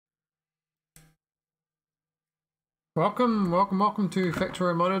Welcome to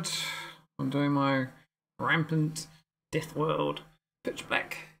Factorio Modded. I'm doing my Rampant Deathworld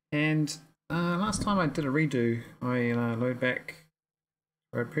PitchBlack, and last time I did a redo. I load back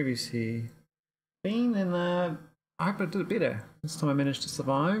where I'd previously been, and I hope I did it better. This time I managed to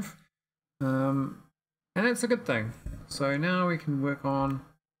survive, and that's a good thing. So now we can work on.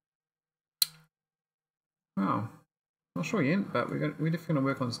 Well, not sure yet, but we're definitely gonna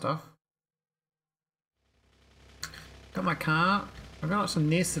work on stuff. Got my car. I've got some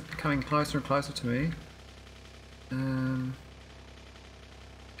nests coming closer and closer to me. Any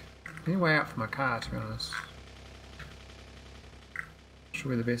way out for my car, to be honest. Not sure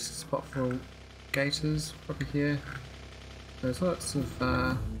where the best spot for a gate is. Probably here. There's lots of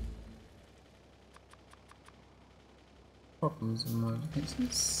problems in my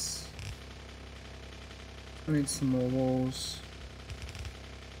defences. I need some more walls.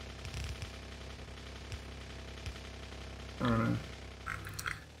 I don't know.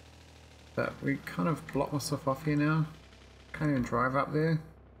 But we kind of blocked myself off here now. Can't even drive up there.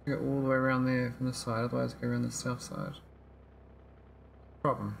 Go all the way around there from this side, otherwise I go around the south side.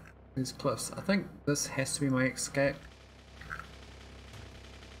 Problem. These cliffs. I think this has to be my escape.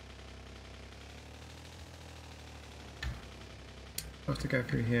 I have to go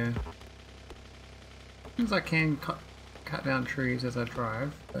through here. Seems I can cut down trees as I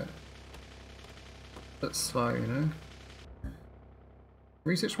drive, but a bit slow, you know.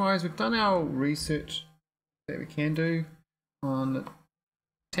 Research wise, we've done our research that we can do on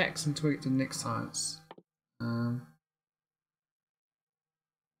attacks until we get to next science.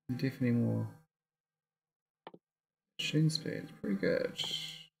 Definitely more. Shooting speed, pretty good.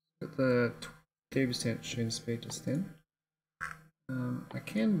 Got the 30% shooting speed just then. I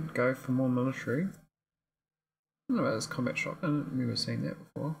can go for more military. I don't know about this combat shotgun, I don't remember seeing that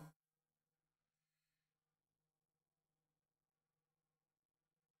before.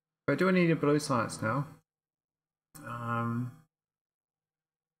 But I do need a blue science now.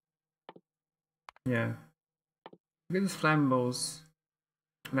 Yeah. We get these flammables,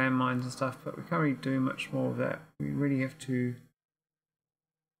 landmines and stuff, but we can't really do much more of that. We really have to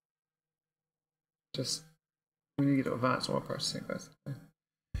we need to get to advanced oil processing basically.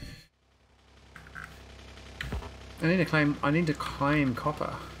 I need to claim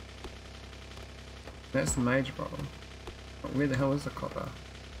copper. That's the major problem. But where the hell is the copper?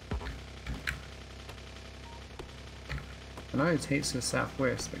 I know it's heats to the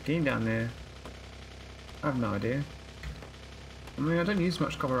southwest, but getting down there, I have no idea. I mean, I don't use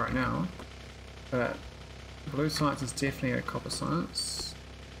much copper right now, but blue science is definitely a copper science.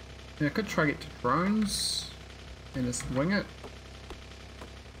 And I could try to get to drones and just wing it,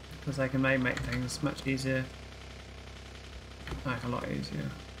 because they can make things much easier, like a lot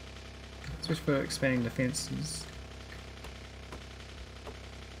easier, especially for expanding defences.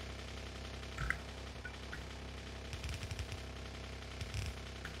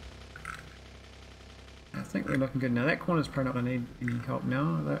 I think we're looking good now. That corner's probably not going to need any help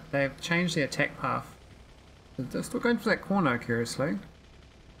now. They've changed the attack path. They're still going for that corner, curiously.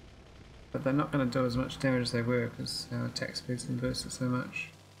 But they're not going to do as much damage as they were because our attack speed's inversed so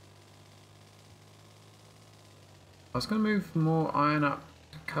much. I was going to move more iron up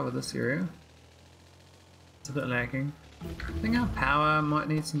to cover this area. It's a bit lacking. I think our power might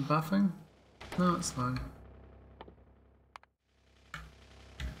need some buffing. No, it's fine.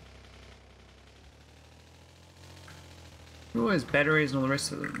 Always batteries and all the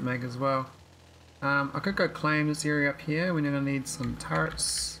rest of it make as well. I could go claim this area up here. We're going to need some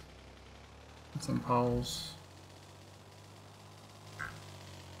turrets and some poles.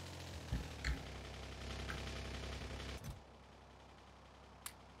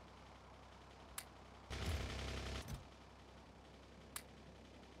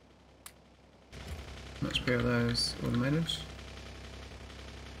 Much better those automated.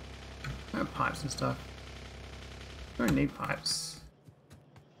 Pipes and stuff. I don't need pipes.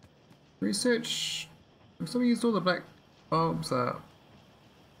 Research. We've still used all the black bulbs up.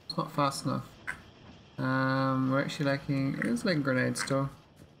 It's not fast enough. We're actually lacking. It is lacking grenades still.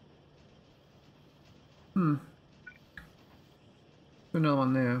 Put another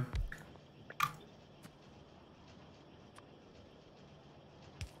one there.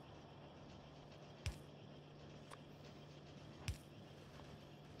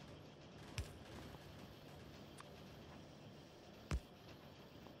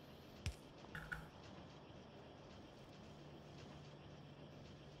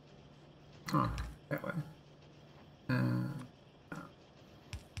 Oh, that way.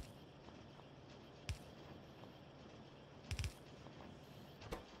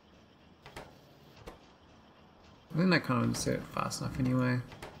 I think they kind of insert it fast enough anyway.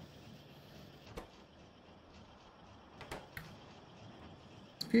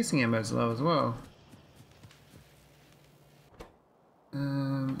 Piercing ammo is low as well.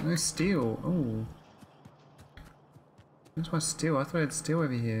 No steel. Oh. Where's my steel? I thought I had steel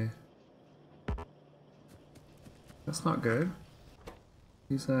over here. That's not good.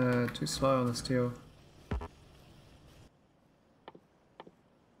 He's too slow on the steel.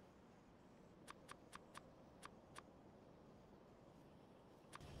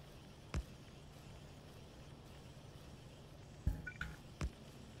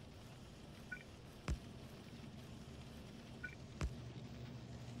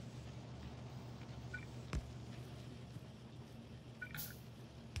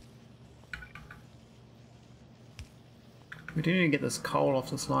 We do need to get this coal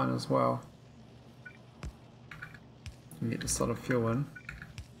off this line as well. And get this sort of fuel in.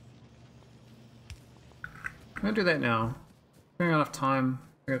 I'm gonna do that now. We don't have enough time.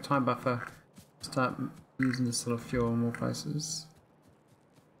 We got a time buffer to start using this sort of fuel in more places.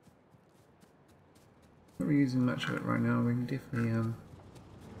 Not really using much of it right now. We can definitely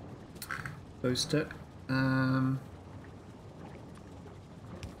boost it.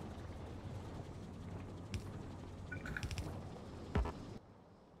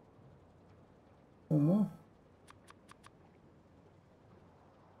 One more.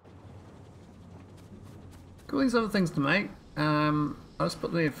 Got all these other things to make. I'll just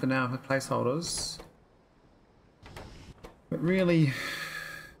put them in for now for placeholders. But really,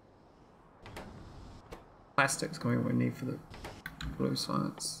 plastic's going to be what we need for the blue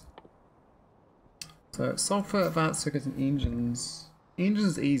science. So sulfur, advanced circuits, and engines.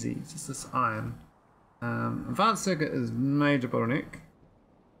 Engines is easy. It's just this iron. Advanced circuit is major bottleneck.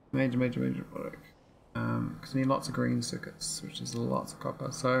 Major bottleneck. Because we need lots of green circuits, which is lots of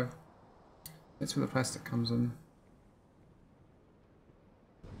copper. So that's where the plastic comes in.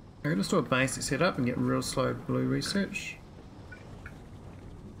 I'm going to do a basic setup and get real slow blue research.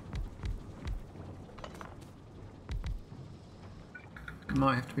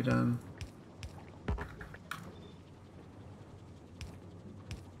 Might have to be done.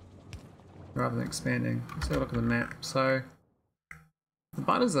 Rather than expanding. Let's have a look at the map. So the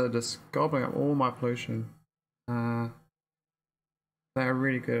biters are just gobbling up all my pollution. They are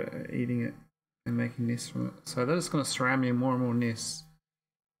really good at eating it and making nests from it. So they're just going to surround me in more and more nests.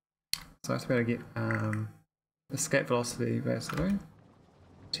 So I have to be able to get escape velocity basically,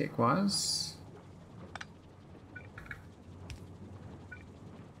 tech wise.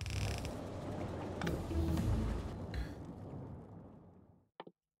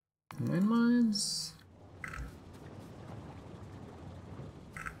 Landmines.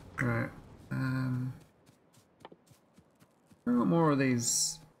 Right. I want more of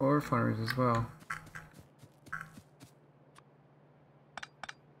these oil refineries as well.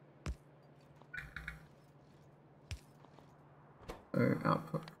 So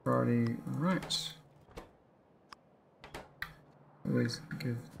output priority right. Always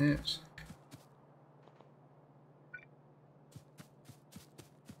give that.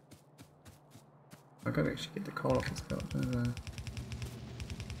 I've got to actually get the coal off this belt, don't I?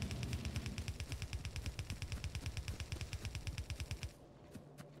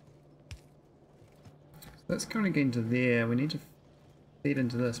 Let's kind of get into there. We need to feed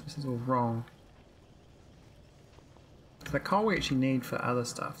into this. This is all wrong. The coal we actually need for other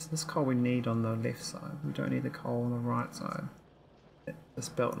stuff. So this coal we need on the left side. We don't need the coal on the right side. This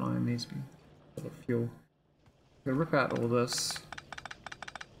belt line needs to be full of fuel. We'll rip out all this.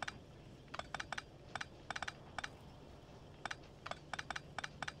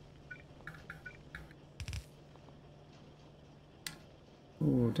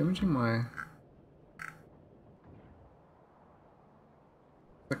 Ooh, damaging my...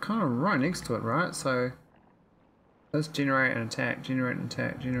 They're kind of right next to it, right? So let's generate and attack, generate and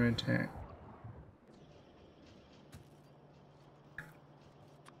attack, generate and attack.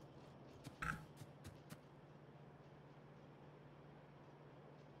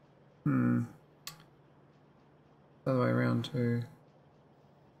 Other way around too.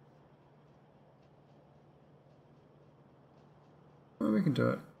 Well, we can do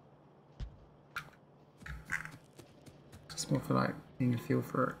it. Just more for like getting a feel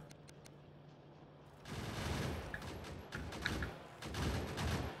for it.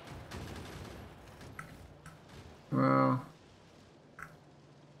 Well,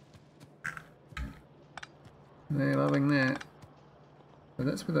 they're loving that. So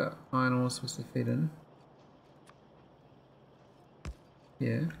that's where the iron ore is supposed to feed in.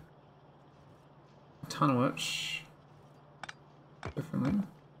 Yeah. Tunnel it differently.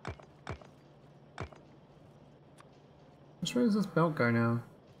 Which way does this belt go now?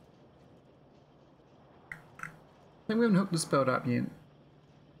 I think we haven't hooked this belt up yet.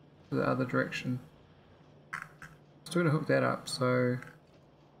 To the other direction. Still gonna hook that up, so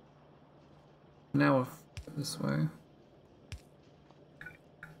now we'll fit this way.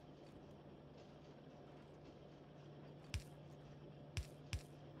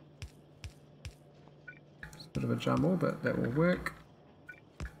 It's a bit of a jumble, but that will work.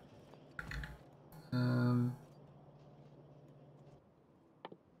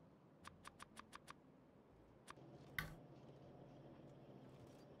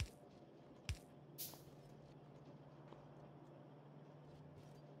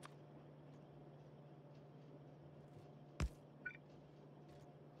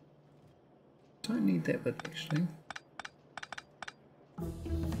 Don't need that bit actually.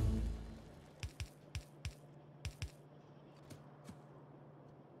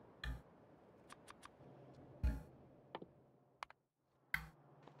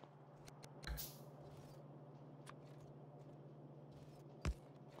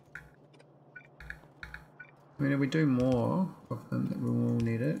 I mean, if we do more of them, then we will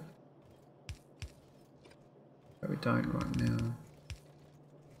need it. But we don't right now.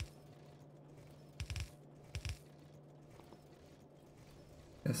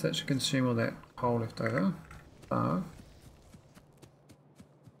 Yes, that should consume all that coal left over above.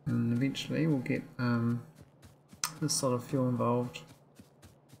 And eventually we'll get this sort of fuel involved.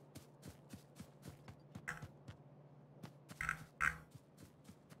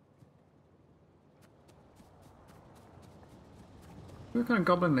 We're kind of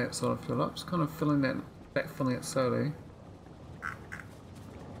gobbling that sort of fuel up, just kind of filling that, backfilling it slowly.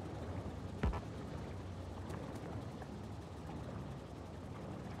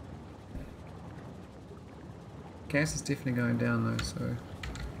 Gas is definitely going down though, so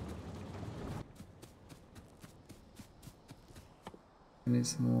we need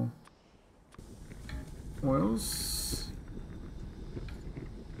some more oils.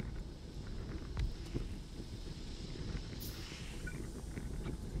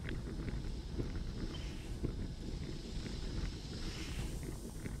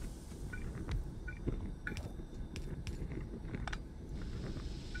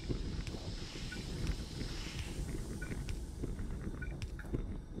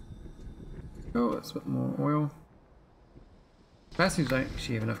 Oh, that's a bit more oil. Basically don't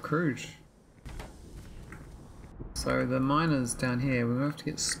actually have enough crude. So the miners down here, we're going to have to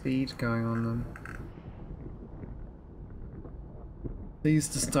get speed going on them. These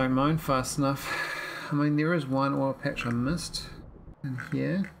just don't mine fast enough. I mean, there is one oil patch I missed in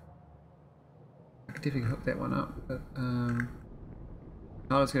here. I could definitely hook that one up, but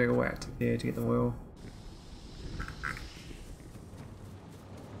I was going to go out to there to get the oil.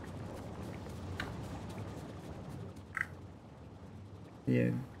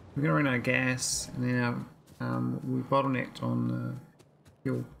 Yeah, we're gonna run out of gas, and then we bottlenecked on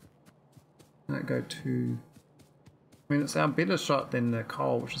fuel. That go to. I mean, it's our better shot than the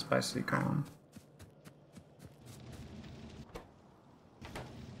coal, which is basically gone.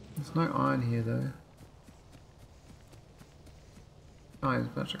 There's no iron here though. Oh, there's a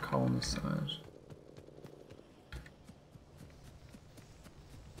bunch of coal on this side.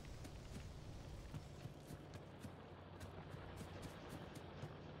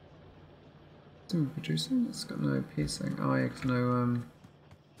 Producing? It's got no piercing. Oh yeah, no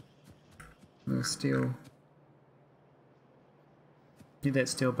no steel. Need that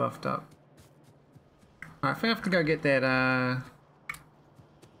steel buffed up. Alright, I think I have to go get that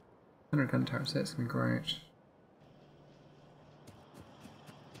 100 gun turrets, that's gonna be great.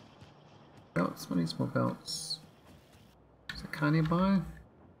 Belts, we need some more belts. Is it car nearby?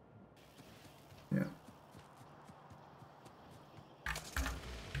 Yeah.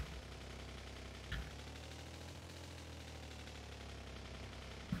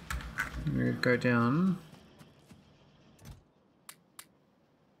 I'm going to go down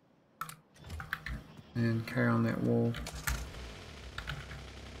and carry on that wall.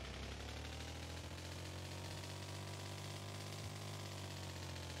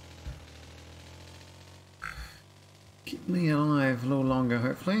 Keep me alive a little longer,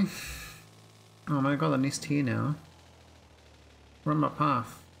 hopefully. Oh man, I got the nest here now. We're on my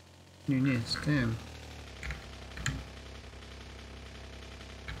path. New nest, damn.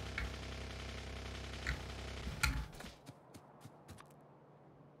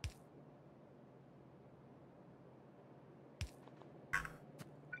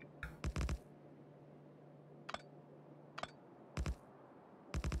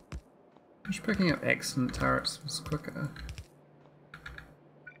 Just picking up excellent turrets was quicker.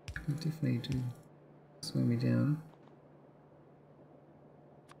 Can definitely do slow me down.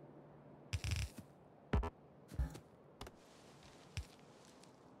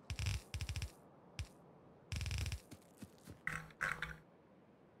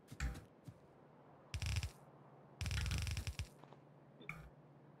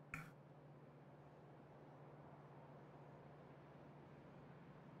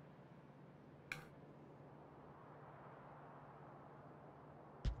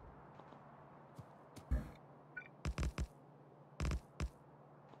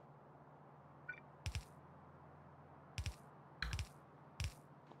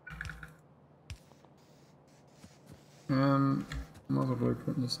 Might as well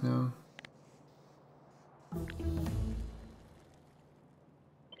blueprint this now.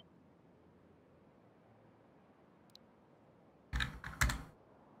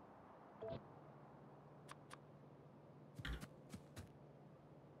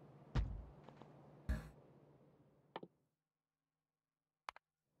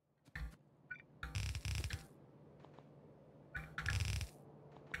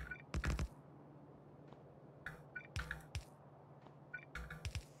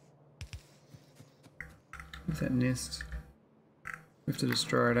 What's that nest? We have to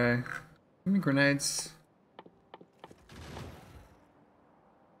destroy it, eh? Give me grenades.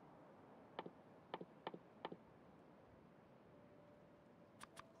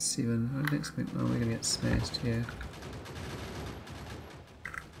 Seven. I don't expect. Oh, we're gonna get smashed here.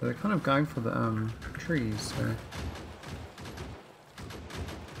 But they're kind of going for the trees, so.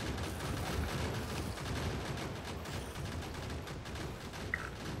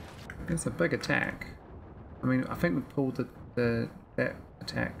 It's a big attack. I mean, I think we pulled that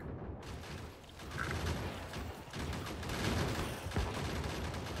attack.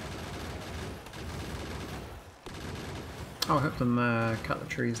 I'll help them cut the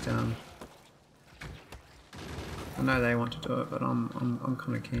trees down. I know they want to do it, but I'm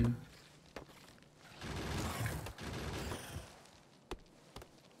kind of keen.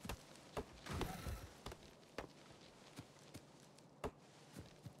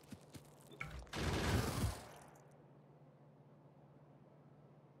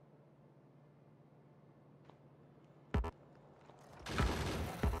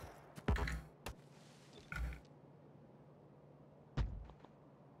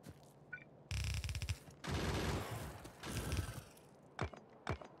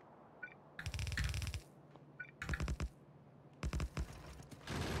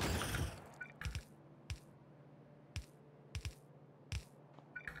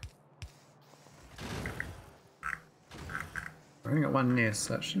 I only got one nest,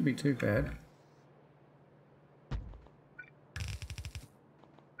 so that shouldn't be too bad.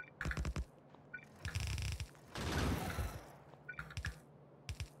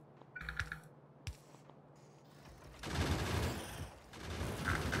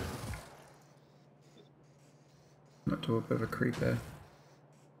 Not to a bit of a creeper.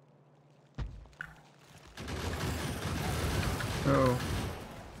 Oh.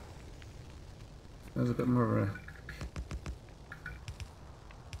 That was a bit more of a...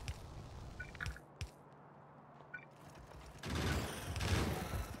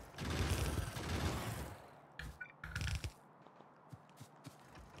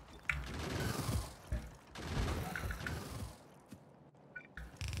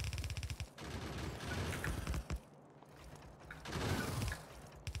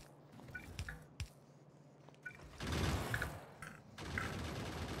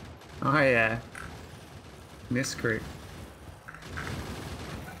 Oh yeah, nest creep.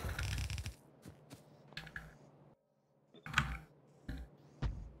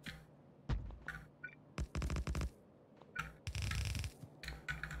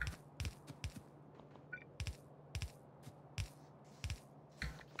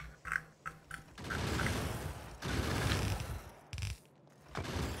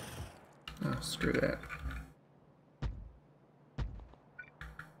 Oh, screw that.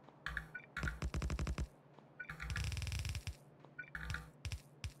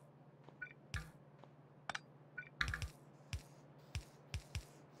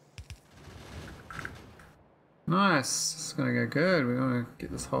 Nice, this is gonna go good. We're gonna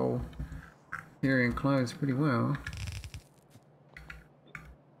get this whole area enclosed pretty well.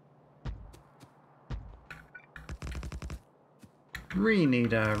 Really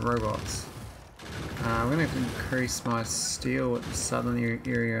need robots. I'm gonna have to increase my steel at the southern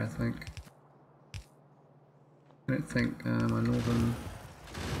area, I think. I don't think my northern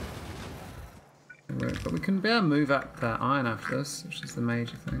will work, but we can be able to move up the iron after this, which is the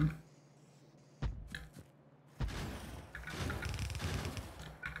major thing.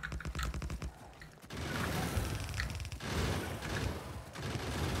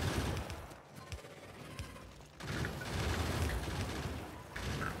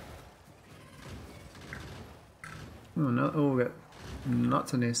 Oh no! Oh, we got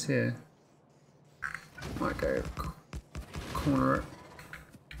lots of nests here. Might go corner it.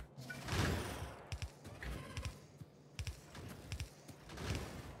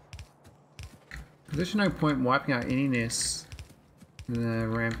 There's actually no point wiping out any nests in the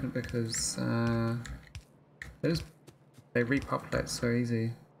Rampant because they repopulate so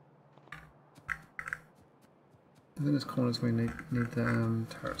easy. I think this corner's where we need the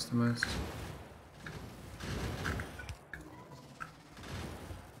turrets the most.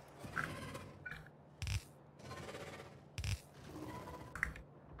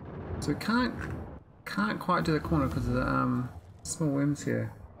 So we can't quite do the corner because of the small worms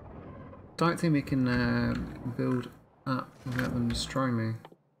here. Don't think we can build up without them destroying me.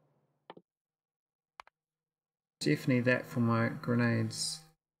 Definitely that for my grenades.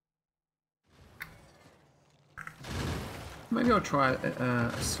 Maybe I'll try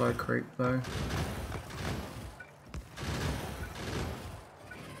a slow creep though.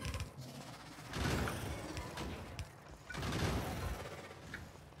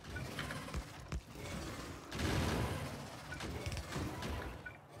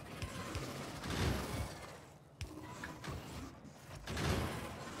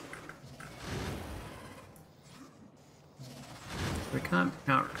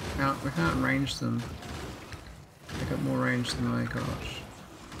 We can't range them. They got more range than I got.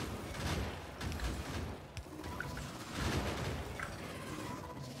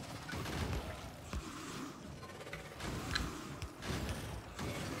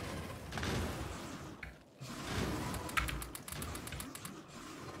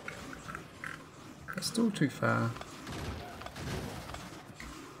 That's still too far.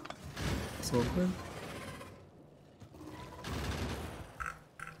 It's awkward.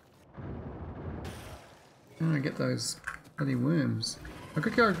 I get those bloody worms. I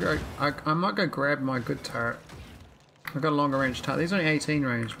could go. I might go grab my good turret. I've got a longer range turret. These are only 18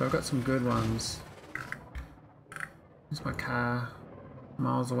 range, but I've got some good ones. There's my car,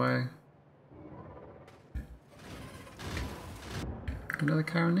 miles away. Another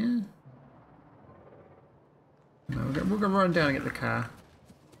car in there? No, we're gonna run down and get the car.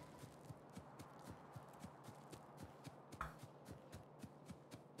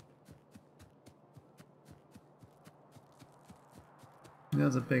 That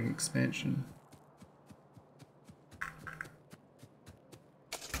was a big expansion.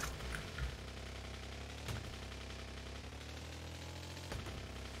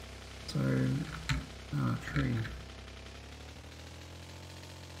 So, tree.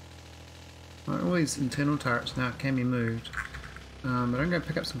 Right, all these internal turrets now can be moved. But I'm going to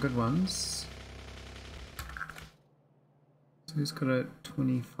pick up some good ones. So who's got a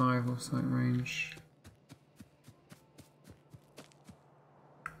 25 or something range?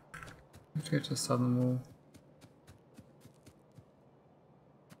 Let's go to the southern wall.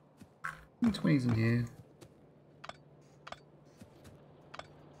 20's in here.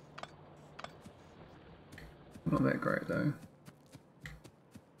 Not that great though.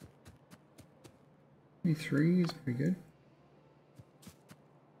 23 is pretty good.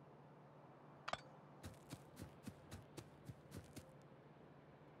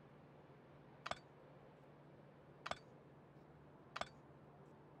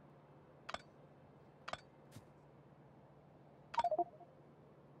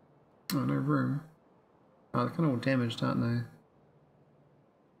 Oh, no room. Oh, they're kind of all damaged, aren't they?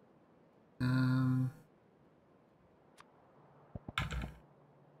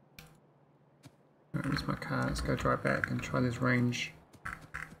 Alright, where's my car? Let's go drive back and try these range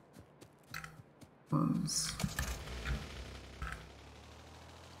ones.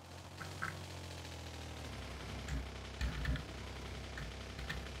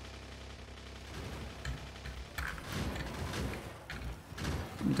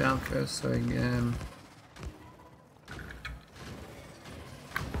 I'm down first, so repair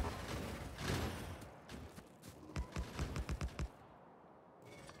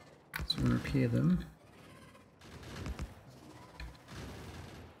them.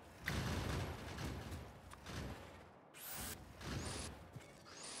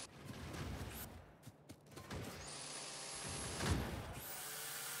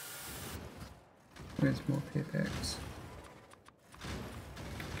 Where's more paybacks?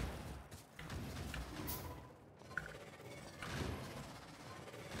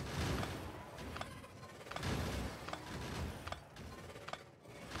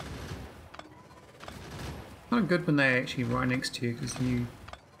 Kind of good when they're actually right next to you because you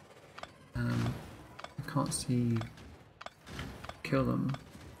can't see you kill them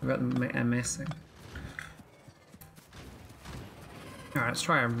without them amassing. Alright, let's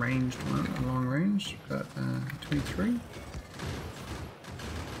try a ranged one, a long range, but 23.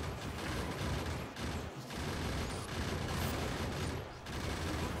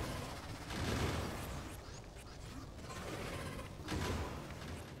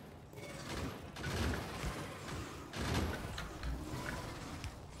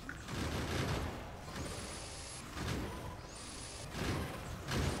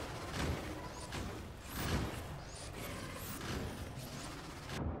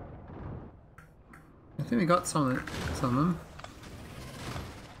 I think we got some of them.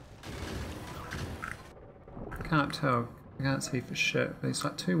 Can't tell I can't see for shit, but there's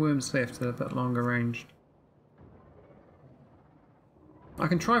like 2 worms left that are a bit longer range. I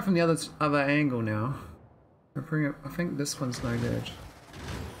can try from the other angle now. I think this one's no good.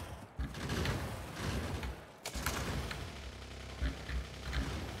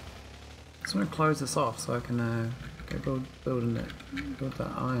 So I'm gonna close this off so I can go build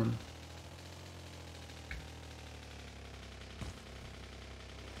that iron.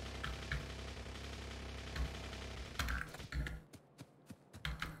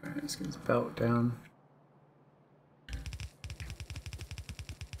 Alright, let's get this belt down.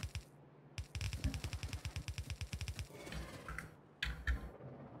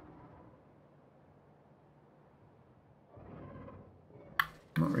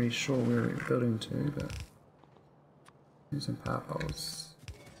 I'm not really sure where we're building to, but use some power poles.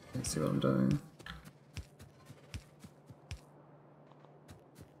 Let's see what I'm doing.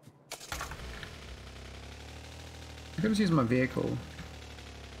 I could just use my vehicle.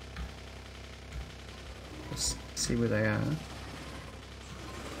 Let's see where they are.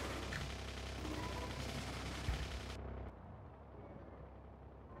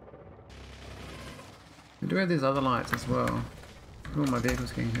 We do have these other lights as well. Oh, my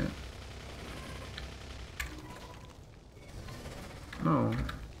vehicle's getting hit. Oh,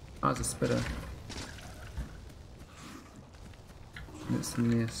 that's a spitter. It's the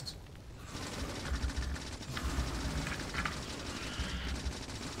nest.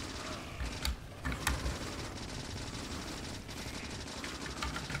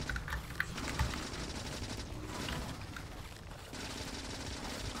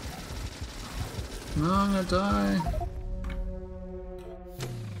 No, I'm gonna die.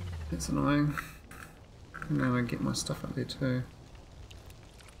 It's annoying. Now I get my stuff up there too.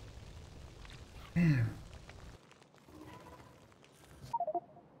 Damn.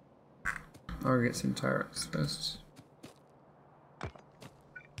 I'll get some turrets first.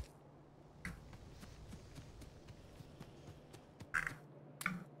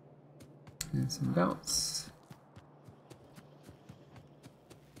 And some belts.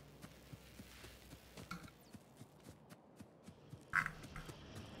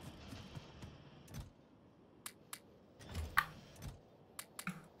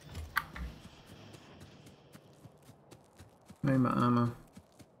 Maybe my armor.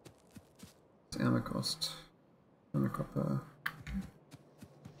 What's armor cost? Armor copper.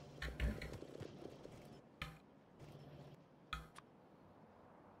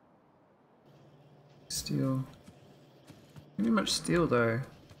 Steel. Not much steel though.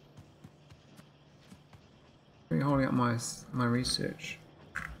 Really holding up my research.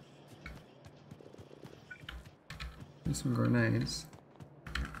 And some grenades.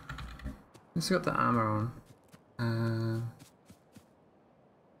 Let's got the armor on.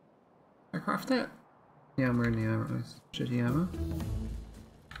 I craft that? Yeah, I'm wearing the armor at least. Shitty armor.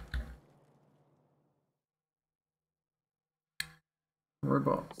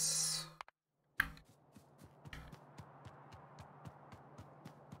 Robots.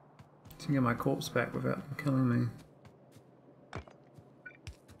 To get my corpse back without them killing me.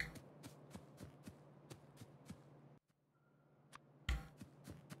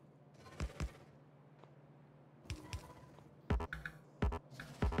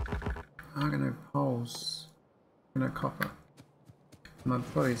 I got no poles. No copper. My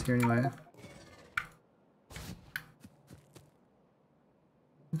body's here anyway.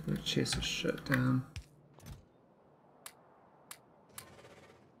 Put a chest of shit down.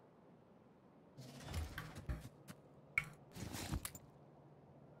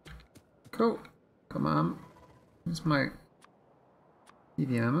 Cool. Come on. Here's my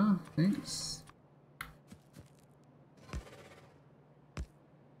heavy ammo. Thanks.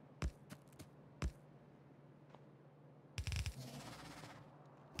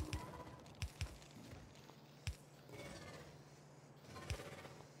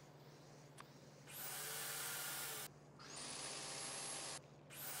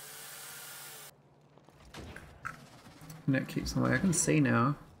 And that keeps away. I can see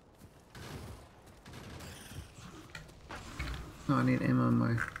now. Oh, I need ammo on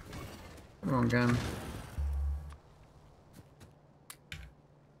my wrong gun.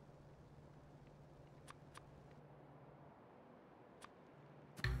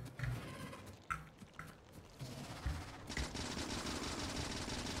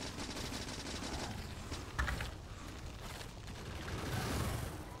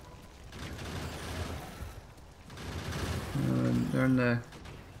 They're in the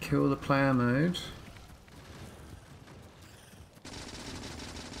kill the player mode.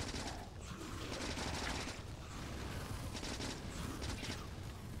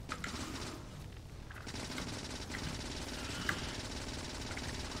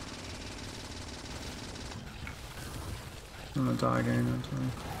 gonna die again, aren't I?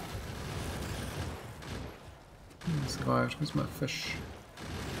 I survived. Where's my fish?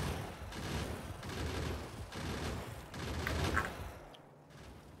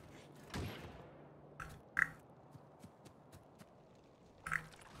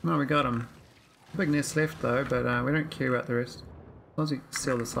 No, we got him. Big nest left though, but we don't care about the rest. As long as we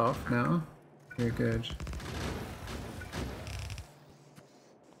seal this off now. Very good.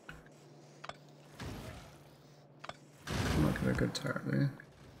 Might give it a good turret there.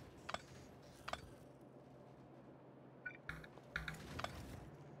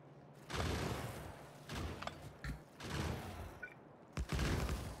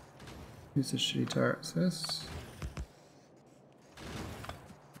 Use the shitty turrets, this.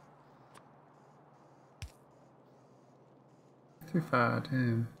 Too far,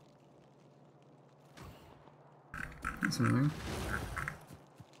 damn. That's annoying.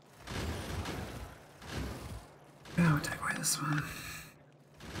 Oh, I'll take away this one.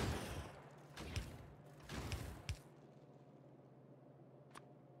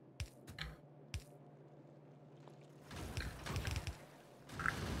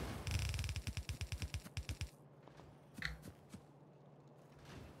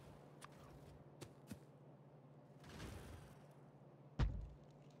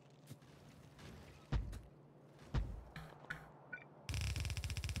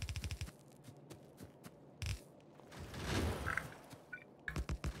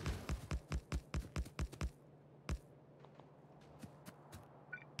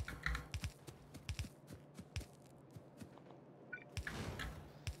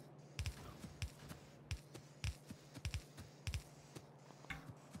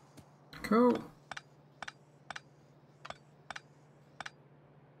 Cool.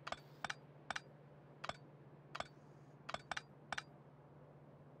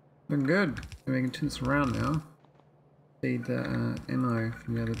 Looking good. We can turn this around now. Feed the ammo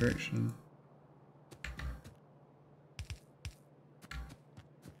from the other direction.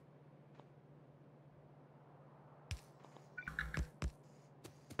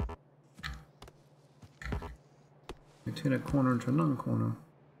 We turn a corner into a non-corner.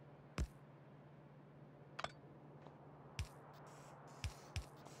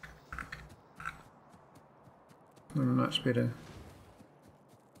 Much better.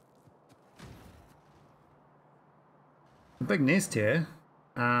 A big nest here.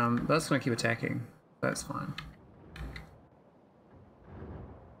 That's gonna keep attacking. That's fine.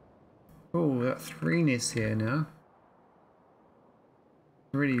 Oh, we got 3 nests here now.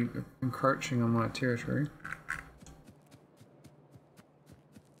 Really encroaching on my territory.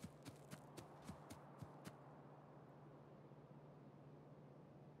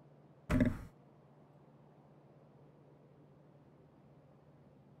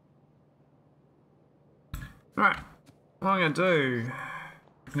 Alright, what I'm going to do,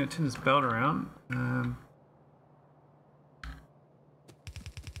 I'm going to turn this belt around.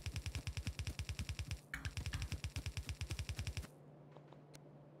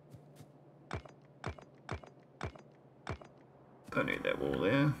 Don't need that wall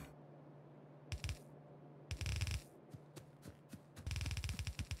there.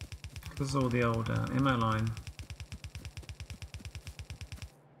 This is all the old ammo line.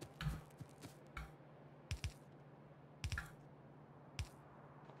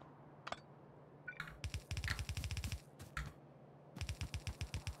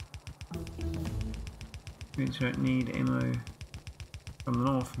 Means you don't need ammo from the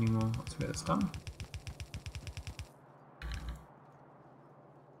north anymore. That's where it's done.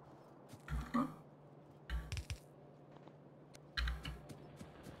 Oh.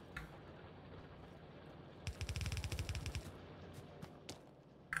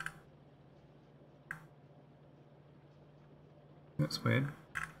 That's weird.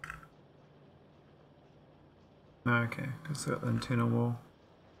 No, okay, because it's got the internal wall.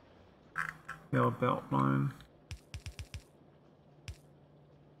 The old belt line.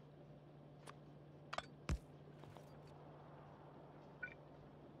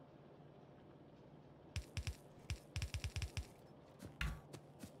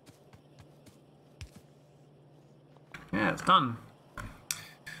 Yeah, it's done.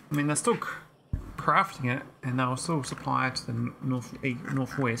 I mean, they're still crafting it, and they'll still supply it to the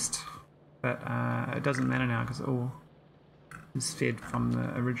northwest, but it doesn't matter now because it all is fed from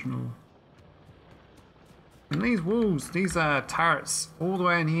the original. And these walls, these are turrets all the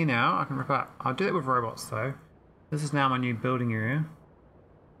way in here now. I can rip up. I'll do that with robots though. This is now my new building area.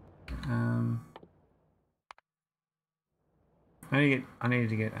 I need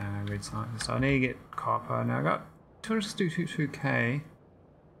to get red science. So I need to get copper. Now I got 262k. It's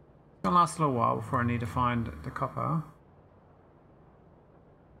gonna last a little while before I need to find the copper.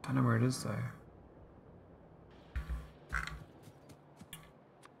 Don't know where it is though.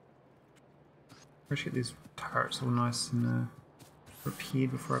 I should get these turrets all nice and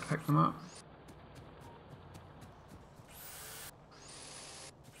repaired before I pick them up.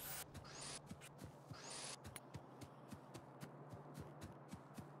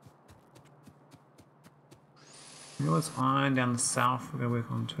 There was iron down the south we're going to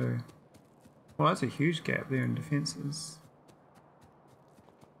work on too. Well, that's a huge gap there in defences.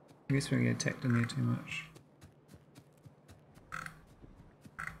 I guess we're going to get attacked in there too much.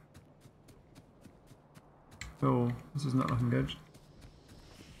 Oh, this is not looking good.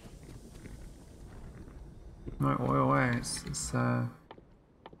 No oil, eh?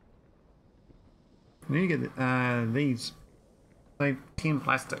 We need to get these. They 10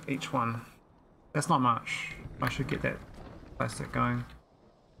 plastic each one. That's not much. I should get that plastic going.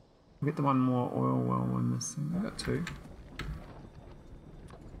 I'll get the one more oil well in this thing. I got two.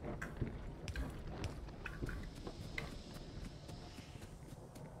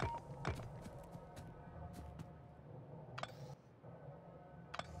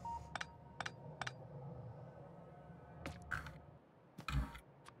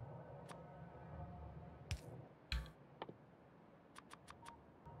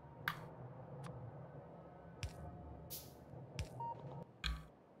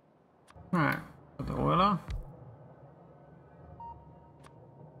 Alright, got the oiler.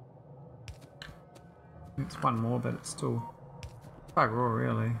 It's one more, but it's still quite raw,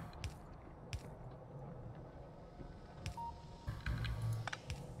 really.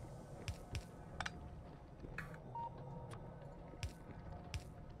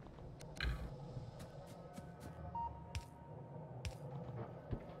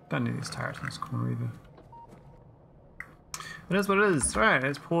 Don't need these turrets in this corner either. It is what it is. Alright,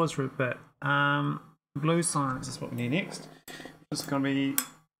 let's pause for a bit. Blue science is what we need next. It's going to be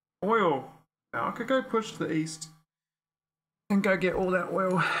oil. Now I could go push to the east and go get all that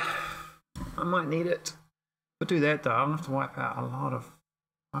oil. I might need it. But do that though, I'm going to have to wipe out a lot of...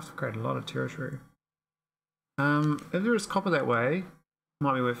 I have to create a lot of territory. If there is copper that way, it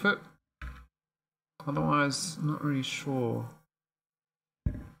might be worth it. Otherwise, I'm not really sure.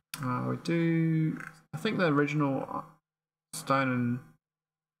 We do... I think the original stone and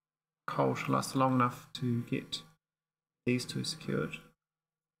coal should last long enough to get these two secured.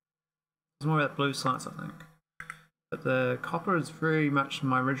 It's more about blue science, I think. But the copper is very much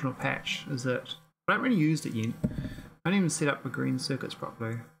my original patch, is that I haven't really used it yet. I haven't even set up the green circuits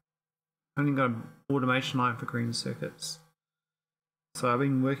properly. I haven't got an automation line for green circuits. So I've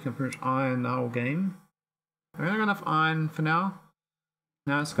been working on pretty much iron the whole game. I only got enough iron for now.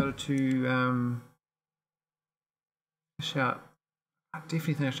 Now it's got to push out. I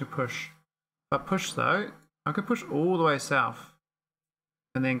definitely think I should push. But push though, I could push all the way south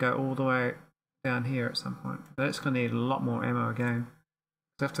and then go all the way down here at some point. But that's going to need a lot more ammo again.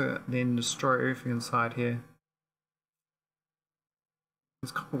 I have to then destroy everything inside here.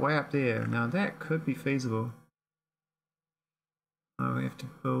 There's copper way up there. Now that could be feasible. Oh, we have to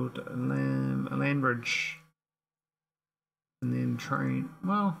build a land bridge. And then train.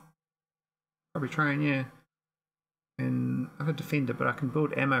 Well, probably train, yeah. And I have a defender, but I can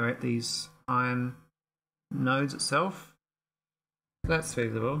build ammo at these iron nodes itself. That's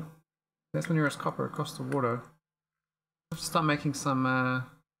feasible. That's the nearest copper across the water. I have to start making some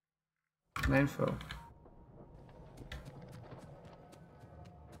landfill.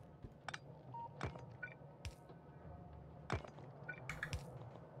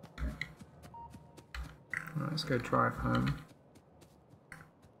 Alright, let's go drive home.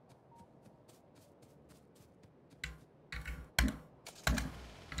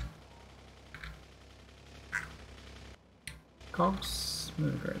 Cogs. I'm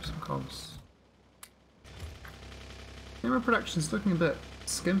gonna grab some cogs. Ammo production's looking a bit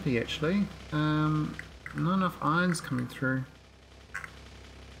skimpy actually. Not enough iron's coming through.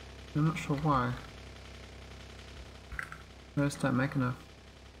 I'm not sure why. I just don't make enough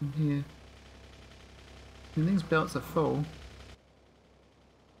in here. And these belts are full.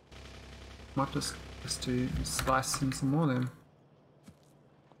 Might just to slice in some more then.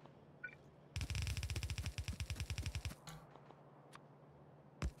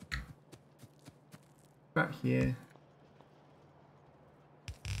 About here.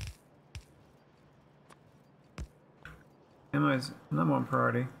 Ammo is number one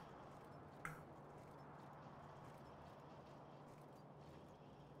priority.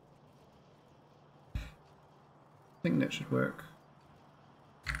 I think that should work.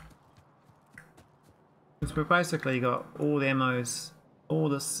 Because we've basically got all the ammos, all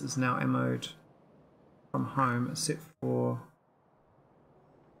this is now ammoed from home except for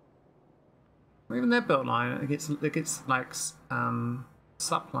Or even that belt line, it gets like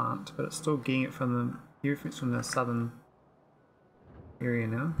supplant, but it's still getting it from the southern area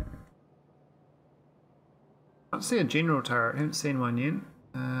now. I don't see a general turret. I haven't seen one yet.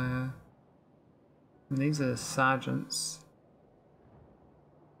 And these are sergeants.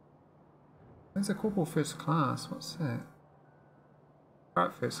 There's a corporal first class. What's that?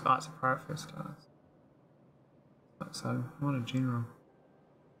 Private first. Oh, it's a private first class. So, not a general.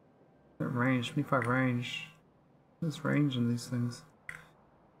 That range, 25 range. There's range in these things.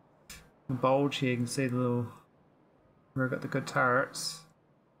 The bulge here, you can see the little. Where I got the good turrets.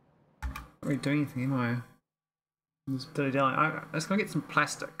 Not really doing anything, am I? I'm just dilly-dallying. I'm just gonna get some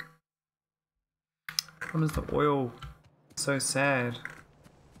plastic. Problem is the oil so sad.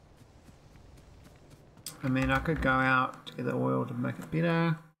 I mean, I could go out to get the oil to make it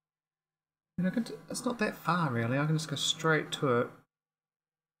better. And it's not that far really, I can just go straight to it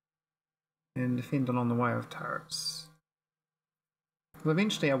and defend along the way with turrets. Well,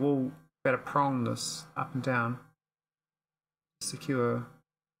 eventually I will better prong this up and down, secure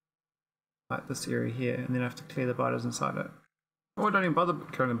like this area here, and then I have to clear the biters inside it. Or I don't even bother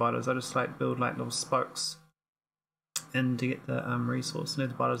clearing the biters, I just like build like little spokes in to get the resource. Need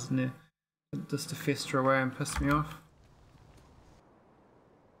the biters in there just to fester away and piss me off.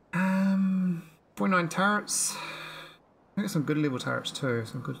 49 turrets. I got some good level turrets too,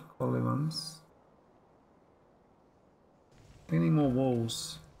 some good quality ones. I need more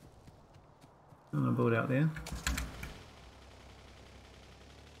walls. I'm gonna build out there.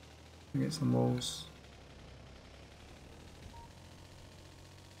 Get some walls.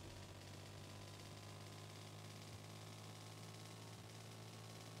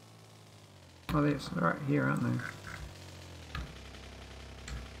 Oh, they're right here, aren't they?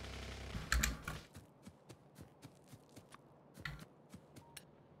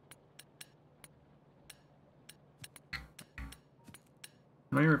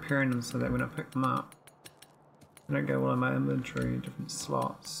 I'm only repairing them so that when I pick them up, I don't go all in my inventory in different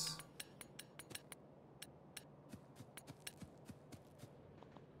slots.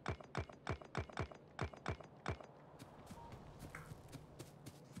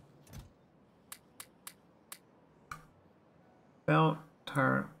 Belt,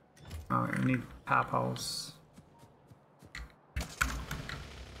 turret. Oh, I need power poles.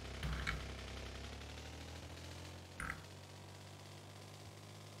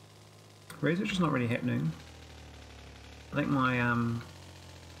 Research is not really happening. I think my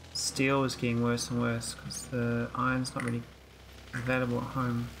steel is getting worse and worse because the iron's not really available at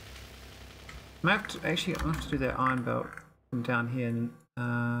home. I might have to, actually, I have to do that iron belt from down here, and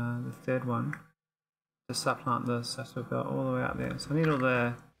the third one to supplant this. I have to belt all the way out there. So I need all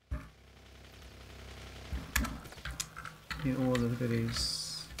the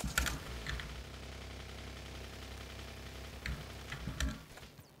goodies.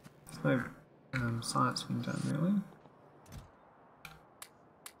 No science being done really.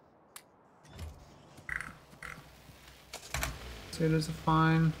 Suitors are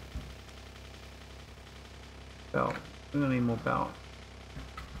fine. Belt. We're gonna need more belt.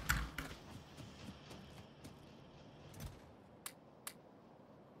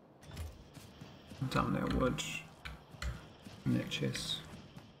 Dump that wood in that chest.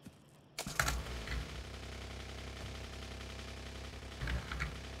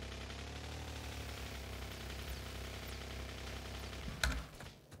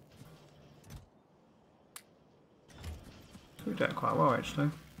 We did quite well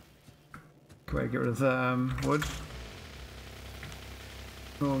actually. Good way to get rid of the wood.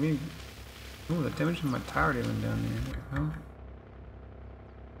 Oh, the damage on my turret even down there. What the hell?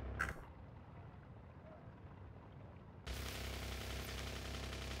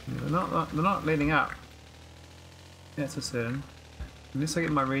 Yeah, they're not letting up. That's for certain. Unless I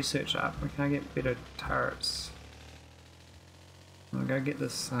get my research up, I can't get better turrets. I'm gonna go get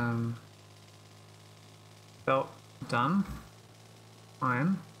this belt done.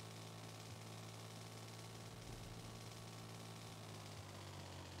 Iron.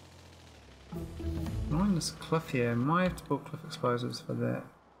 On this cliff here, I might have to build cliff explosives for that.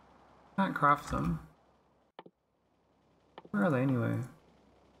 Can't craft them. Where are they anyway?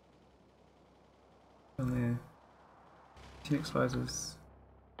 Down there. 10 explosives.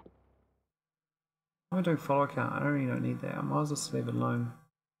 I'm doing follow count. I really don't need that. I might as well just leave it alone.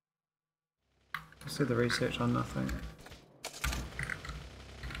 Just do the research on nothing.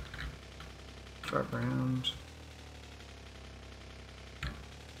 Drive around.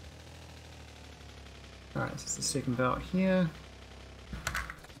 Alright, this is the second belt here.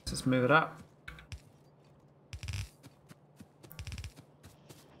 Let's just move it up.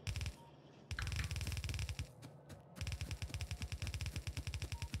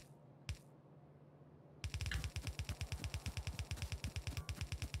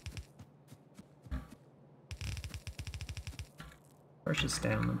 I should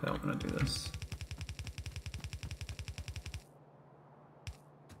stand on the belt when I do this.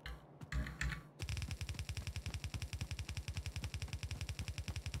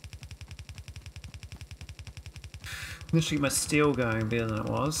 This should get my steel going better than it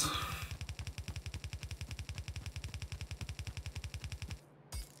was.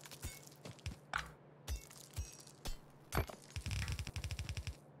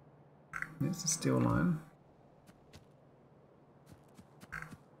 There's the steel line.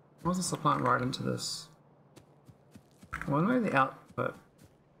 Why is the supply right into this? Well, maybe the output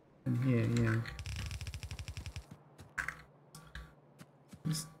in here, yeah.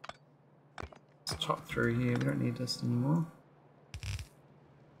 Just chop through here, we don't need this anymore.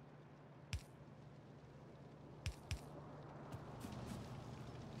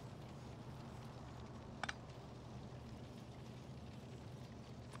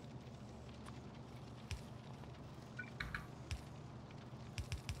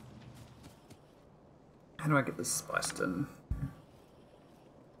 How do I get this spiced in?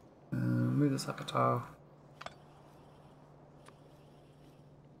 Move this up a tile.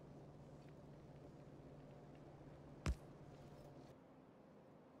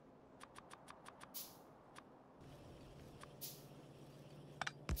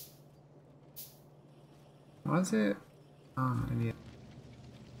 Why is it? Oh, I'm an idiot.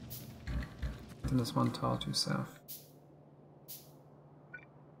 Then there's one tile too south.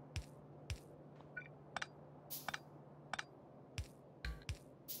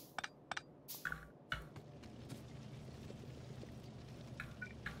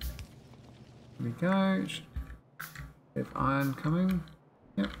 There we go. We have iron coming.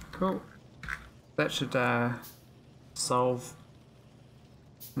 Yep, cool. That should solve.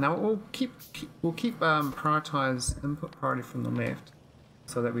 Now we'll keep prioritize input priority from the left,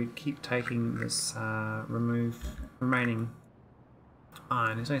 so that we keep taking this remaining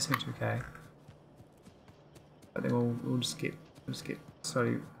iron. It's only 72k, but then we'll just get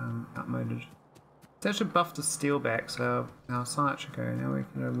slowly outmoded. That should buff the steel back, so our science should go. Now we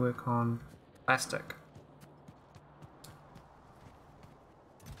can work on plastic.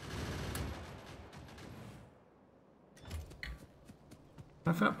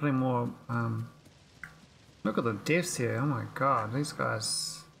 I feel like putting more. Look at the deaths here. Oh my god, these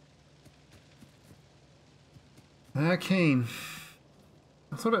guys. They're keen.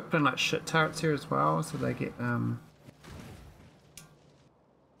 I thought about putting like shit turrets here as well, so they get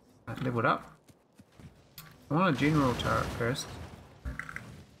leveled up. I want a general turret first.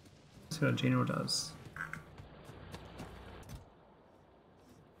 Let's see what a general does.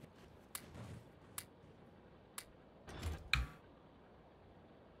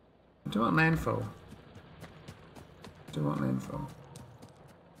 I do want landfill. I do want landfill.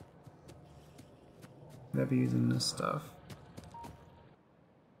 They'll be using this stuff.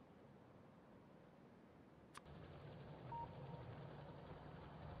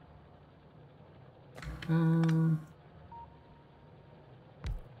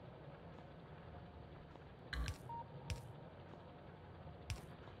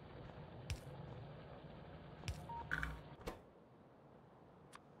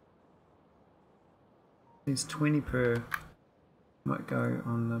 These 20 per might go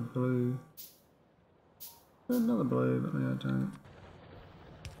on the blue. Another blue, but maybe I don't.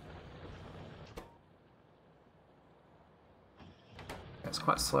 It's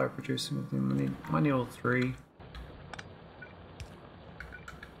quite slow producing with them. I need all 3.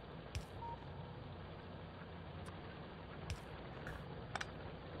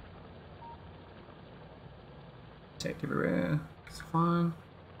 Protect everywhere. It's fine.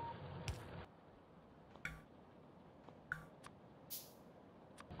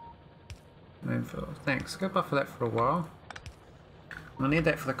 Landfill. Thanks. Go buffer that for a while. I need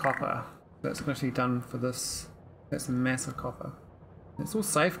that for the copper. That's actually done for this. That's massive copper. It's all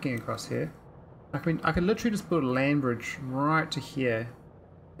safe getting across here. I could literally just build a land bridge right to here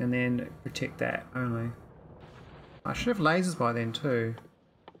and then protect that only. I should have lasers by then too.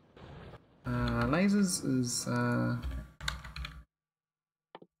 Lasers is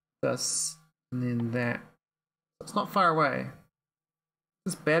this and then that. It's not far away.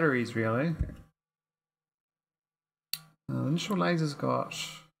 This batteries really. Initial lasers got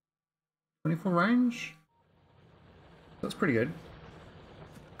 24 range. That's pretty good.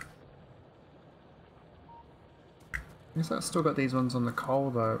 I guess I've still got these ones on the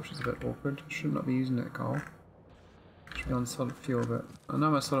coal though, which is a bit awkward. Should not be using that coal. Should be on solid fuel, but I know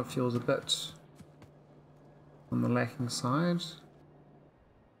my solid fuel is a bit on the lacking side,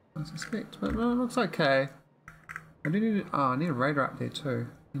 I suspect, but well, it looks okay. I do need I need a radar up there too.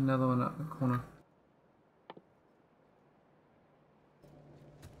 Another one up the corner.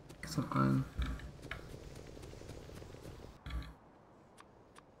 some iron.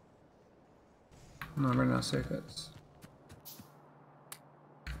 No, I'm running out of circuits.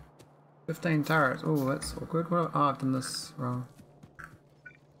 15 turrets. Oh, that's awkward. What? Oh, I've done this wrong.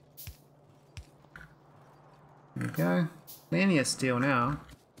 There we go. Plenty of steel now.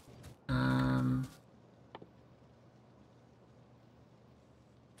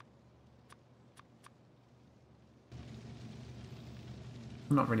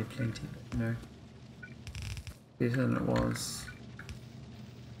 Not really plenty, but you know, better than it was.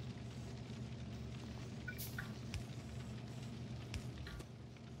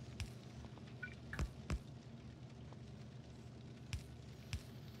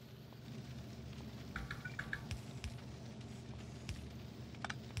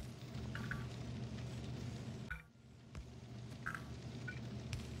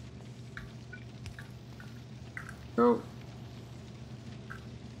 Go.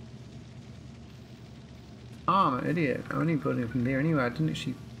 Oh, I'm an idiot. I'm only building from there anyway. I didn't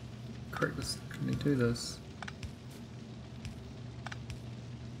actually correctly do this.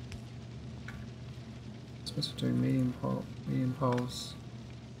 I'm supposed to do medium poles.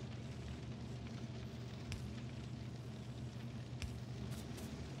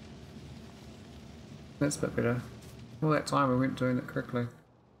 That's a bit better. All that time we weren't doing it correctly.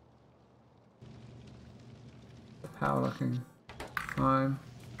 The power looking fine.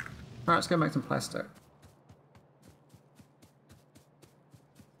 Alright, let's go make some plastic.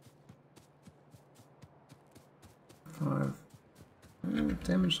 5. Ooh,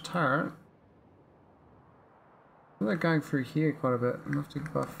 damaged turret. They're going through here quite a bit. I'm going to have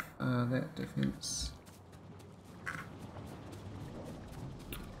to buff that defense.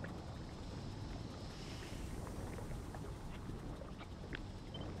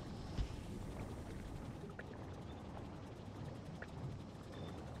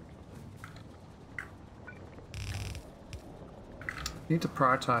 Need to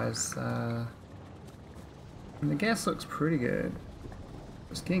prioritize. And the gas looks pretty good.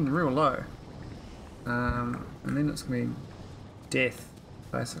 It's getting real low. And then it's going to be death,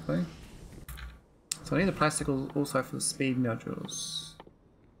 basically. So I need the plastic also for the speed modules.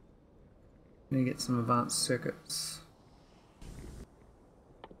 I need to get some advanced circuits.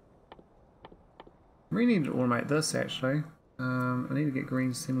 I really need to automate this actually. I need to get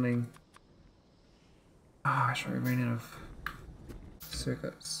green signaling. Oh, I should be running out of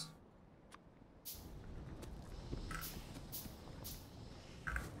circuits.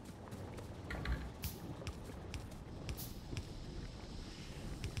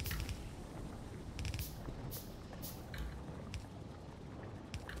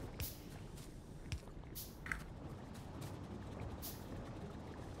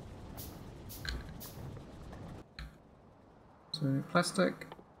 So plastic,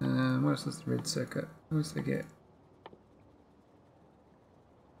 what is this red circuit? What does they get?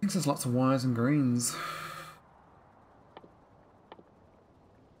 I think there's lots of wires and greens.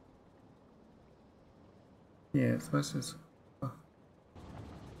 Yeah, it's supposed to. Oh.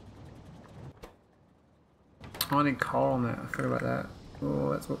 I need coal on that, I forgot about that.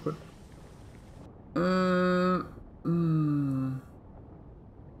 Oh, that's awkward.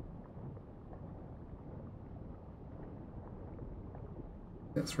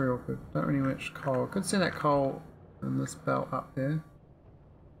 That's real good. Don't really much coal. Could send that coal in this belt up there.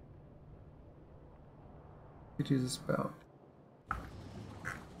 Could use this belt.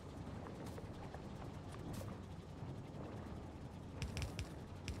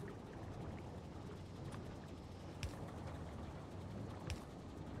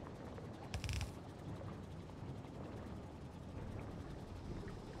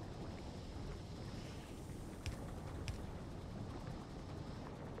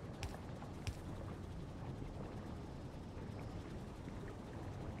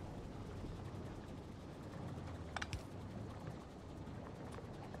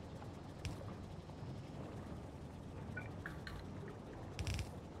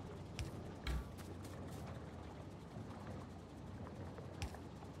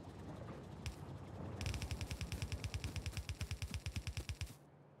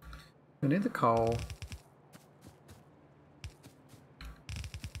 I need the coal.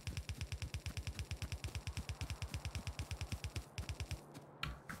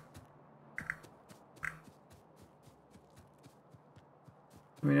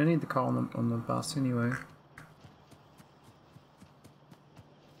 I mean, I need the coal on the bus anyway.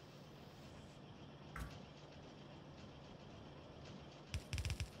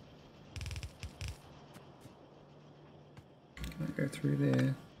 Can't go through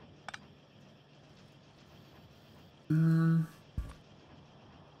there.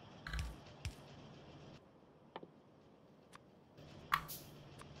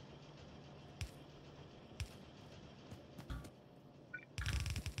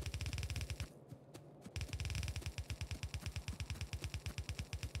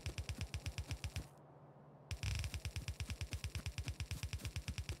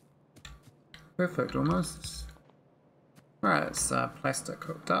 Perfect, almost. Alright, it's plastic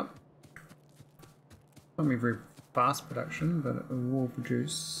hooked up. Won't be very fast production, but it will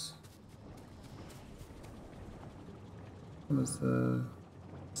produce. What is the...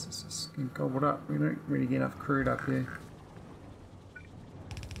 This is just getting gobbled up. We don't really get enough crude up here.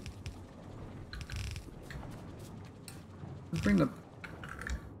 Bring the...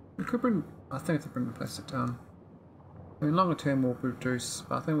 We could bring... I think I have to bring the plastic down. I mean, longer term we'll produce,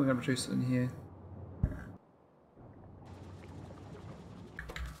 but I think we're going to produce it in here.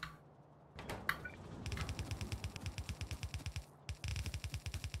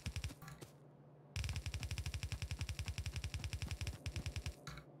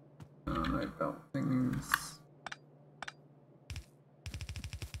 Oh, no belt things.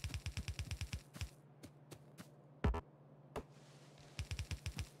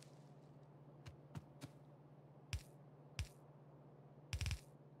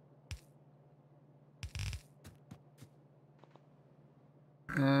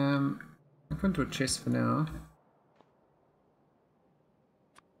 I'll put into a chest for now.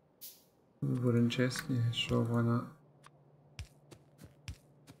 Wooden chest, yeah, sure, why not?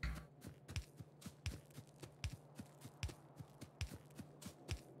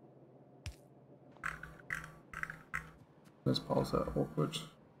 Those poles are awkward.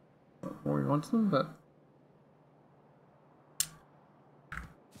 Not more we want them, but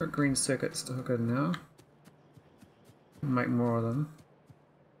got green circuits to hook in now. Make more of them.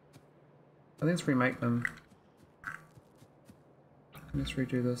 I think let's remake them. Let's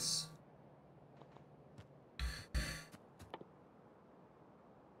redo this.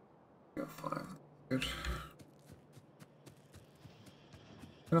 Got 5. Good.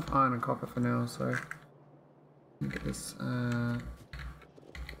 Enough iron and copper for now, so let me get this iron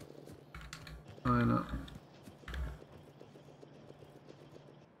up.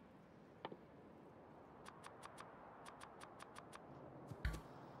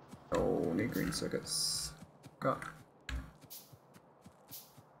 Oh, need green circuits. Got.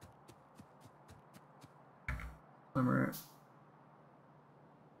 I'm at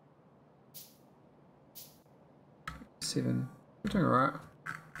 7. We're doing alright.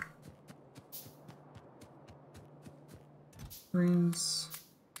 Greens.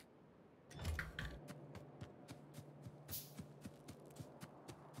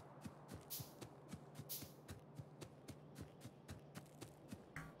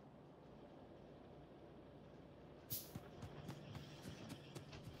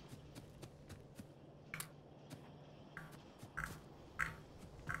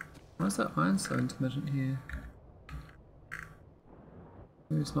 Why is that iron so intermittent here?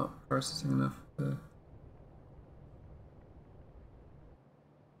 Maybe it's not processing enough for...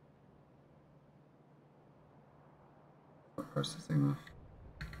 Not processing enough.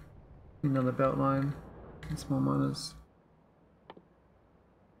 Another belt line and small miners.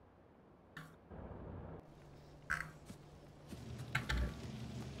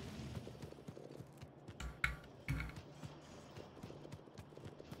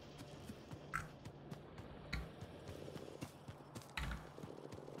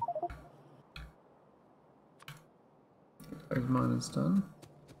 Those miners done.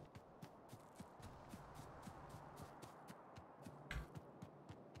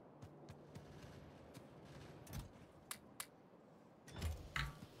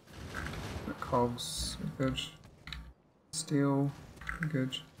 The cogs are good. Steel,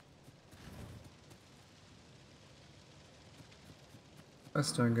 good.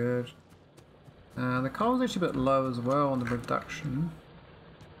 That's doing good. The coal's actually a bit low as well on the production.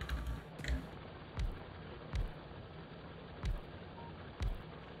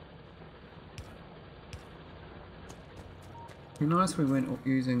 It'd be nice if we weren't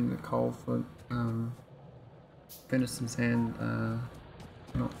using the coal for furnaces and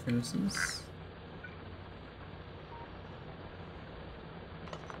not furnaces.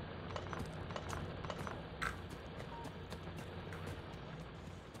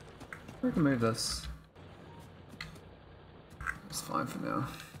 We can move this. It's fine for now.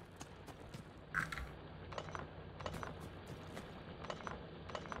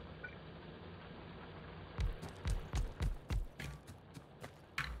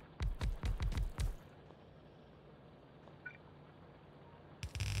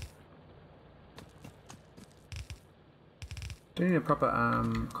 Do need a proper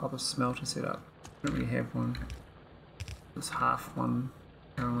copper smelter set up. I don't really have one. There's half one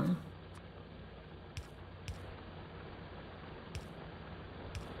currently.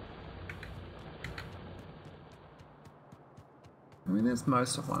 I mean, there's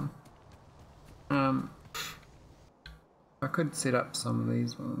most of one. I could set up some of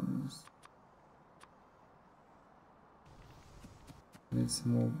these ones. I need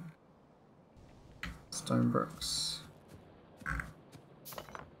some more stone bricks.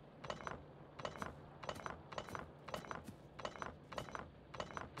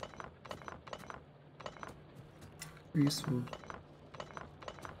 Useful.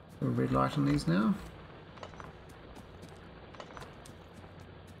 A red light on these now.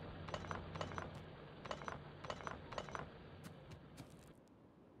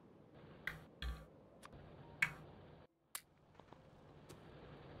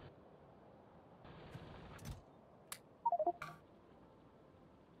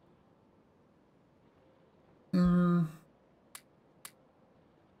 The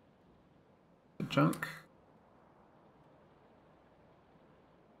junk.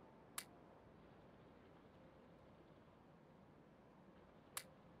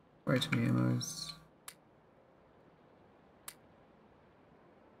 Way too many ammos.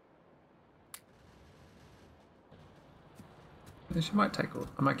 She might take all.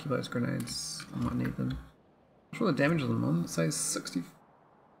 I might keep those grenades. I might need them. I'm sure the damage on them on. It says 60.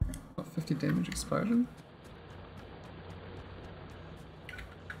 What, 50 damage explosion?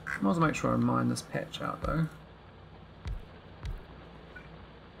 I might as well make sure I mine this patch out though.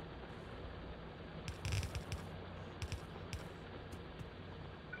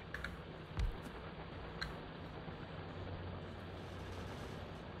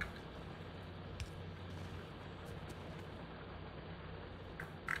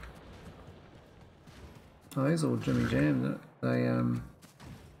 Oh, these all Jimmy jammed it. They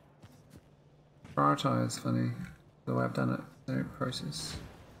prioritise funny the way I've done it. They don't process.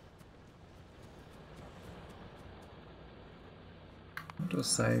 I'll do a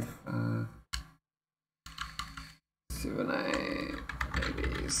save. 7A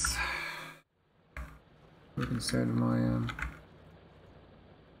babies. I'm concerned with my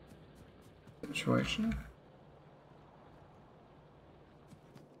situation.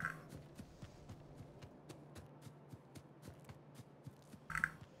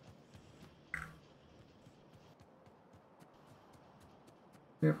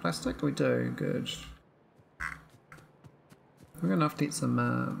 We have plastic? We do, good. We're gonna have to eat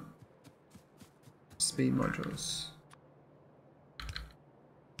some speed modules.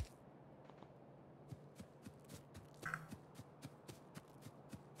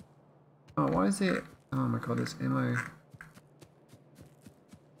 Oh, why is it? Oh my god, there's ammo.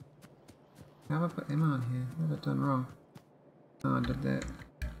 How have I put ammo on here? What have I done wrong? Oh, I did that.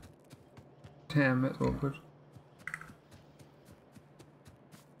 Damn, that's awkward.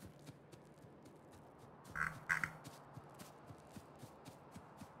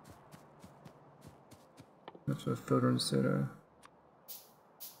 That's a filter inserter.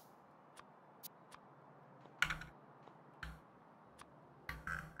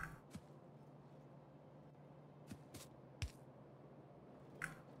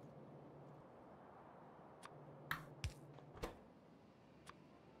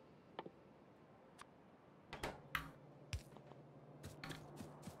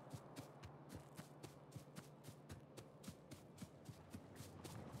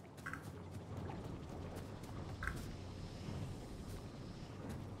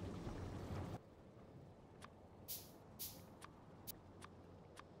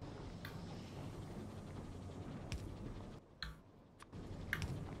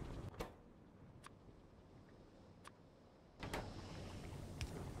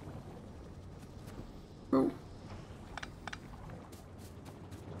 Oh.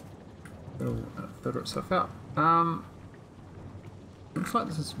 It'll filter itself out. Looks like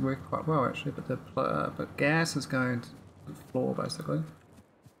this has worked quite well actually, but the but gas is going to the floor basically.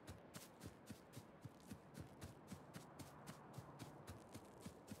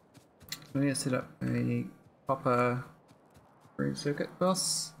 So I need to set up a copper green circuit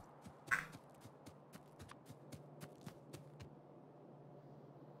bus.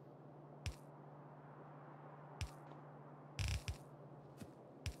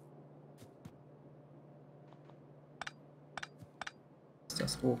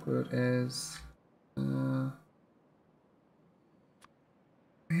 That's awkward as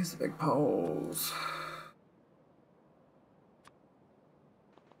where's the big poles?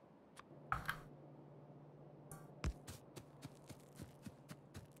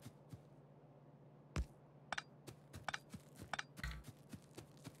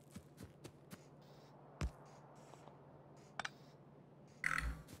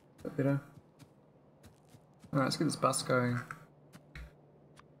 A bit better. Alright, let's get this bus going.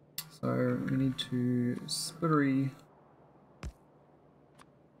 So we need to splittery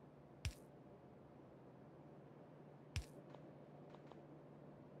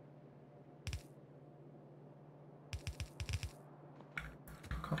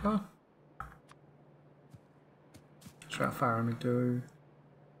copper. Show how far we do.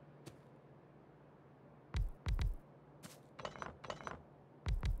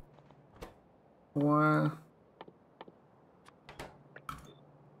 Wire.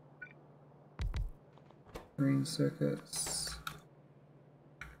 Green circuits.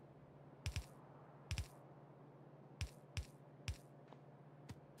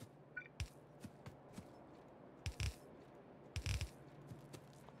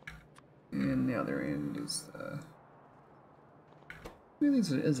 And the other end is the... Where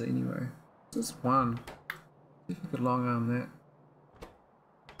is it anyway? Just one. See if you could long arm that.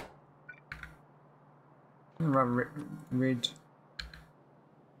 I'm gonna rub red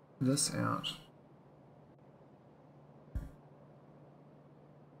this out.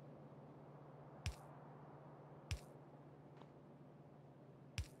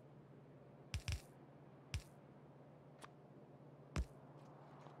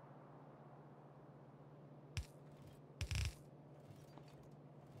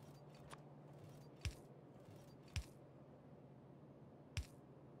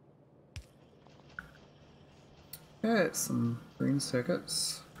 Yeah, it's some green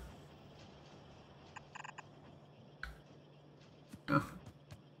circuits. Oh.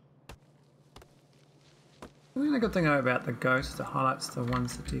 I think the good thing about the ghost, it highlights the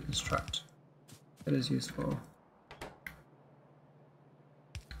ones to deconstruct. It is useful.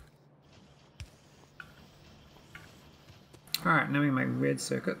 Alright, now we make red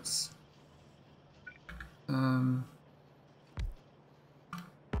circuits.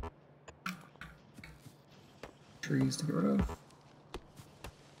 Trees to get rid of.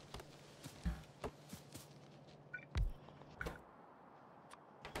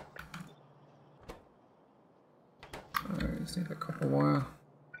 Just need a copper wire.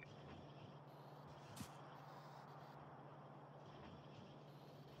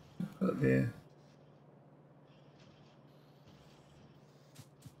 Put it there.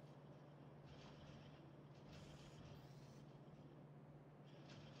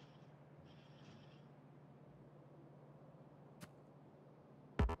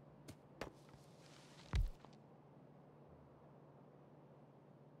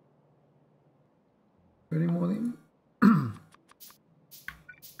 Any more of them?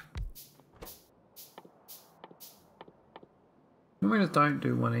 We just don't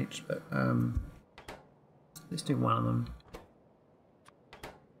do one each, but let's do one of them.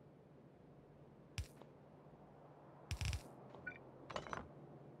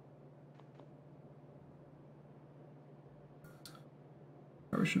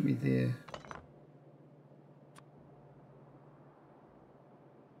 Probably should be there.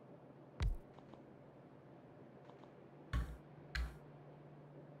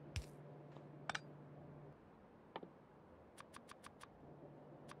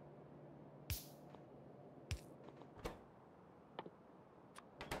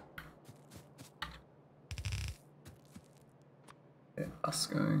 Us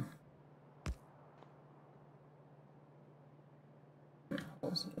going. Yeah,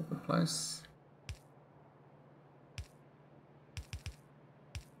 falls all over the place.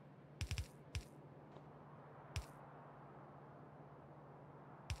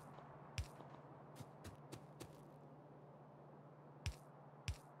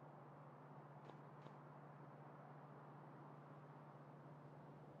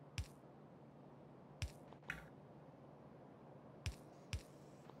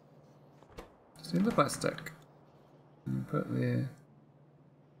 In the plastic and put it there.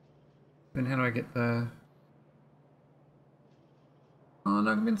 Then how do I get the... Oh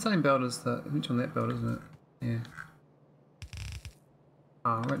no, I'm in the same belt as the... Which on that belt, isn't it? Yeah.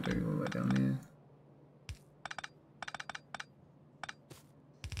 Oh, I won't do all the way down there.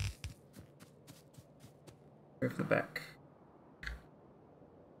 Go for the back.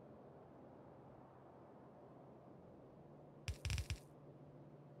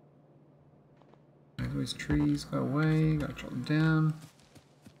 These trees go away, gotta chop them down.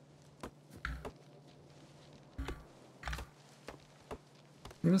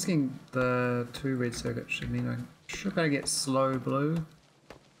 I'm just getting the 2 red circuits should mean I should better get slow blue.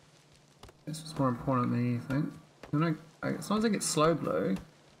 This was more important than anything. When as long as I get slow blue,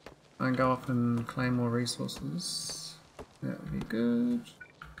 I can go off and claim more resources. That would be good.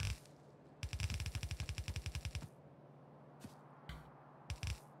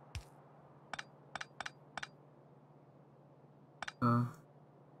 Oh.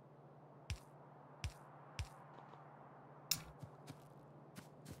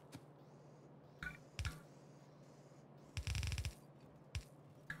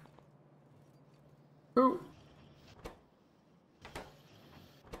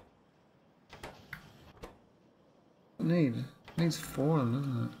 need? It needs 4 of them,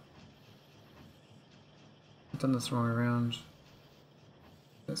 doesn't it? I've done this wrong around.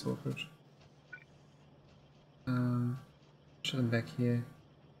 That's awkward. Shove them back here.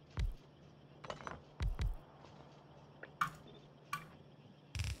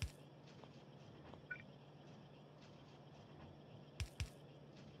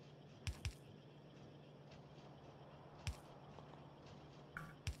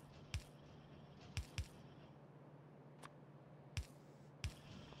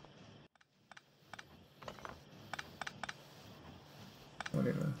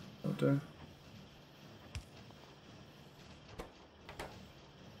 Whatever, I'll do.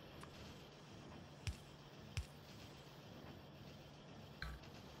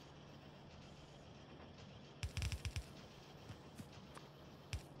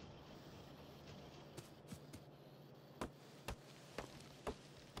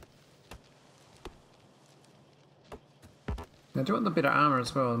 I do want the better armor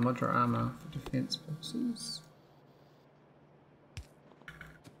as well, the modular armor for defense purposes.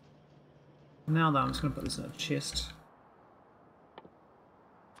 Now though, I'm just going to put this in a chest.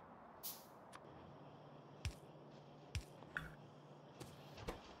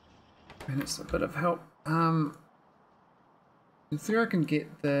 And it's a bit of help. In theory I can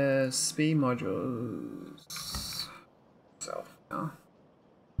get the speed modules myself now.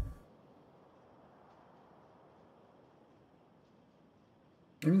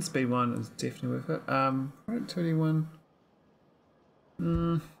 Even speed 1 is definitely worth it. Product 21.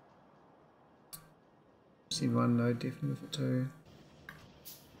 Speed 1, no, definitely worth it too.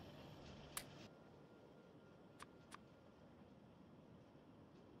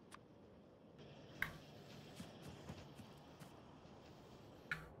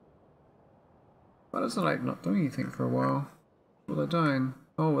 But it's like not doing anything for a while. What are they doing?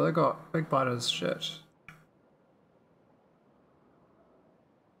 Oh, well, they got big biters shit.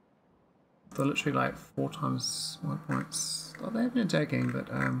 They're literally like 4 times my points. Oh, they have been attacking, but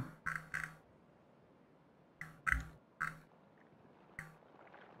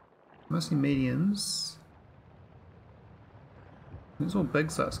mostly mediums. It's all big,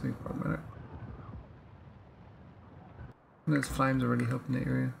 so it's going to be problematic. And those flames are really helping that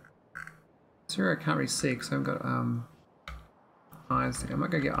area. This area I can't really see because I haven't got eyes there. I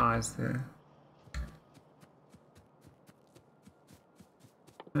might go get eyes there.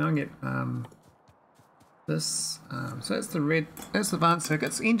 Now I get this. So that's the red. That's the advanced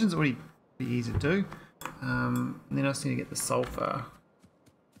circuits. The engine's already pretty easy to do. And then I just need to get the sulfur,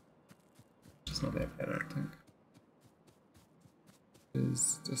 which is not that bad, I don't think.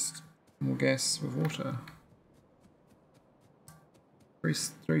 It's just more gas with water.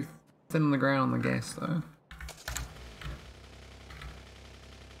 Very thin on the ground on the gas though.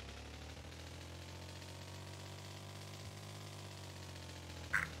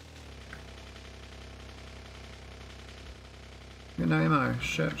 Got no ammo,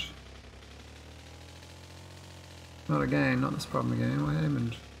 shit. Not again, not this problem again. What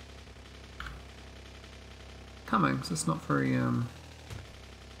happened? Coming, so it's not very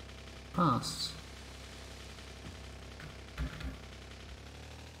fast.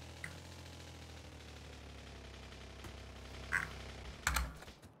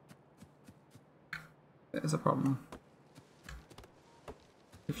 That is a problem.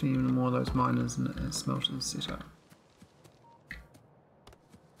 Definitely even more of those miners and smelters set up.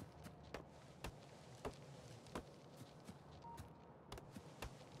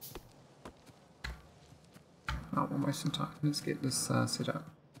 Oh, we're wasting time. Let's get this set up.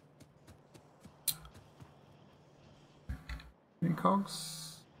 Any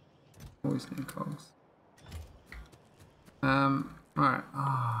cogs? Always need cogs. Alright.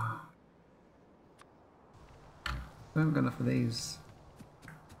 Ah. I haven't got enough of these.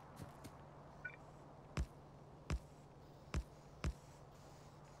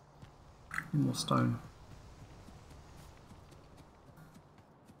 More stone.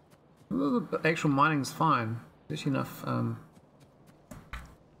 The actual mining's fine. There's enough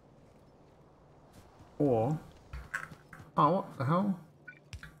ore. Oh, what the hell?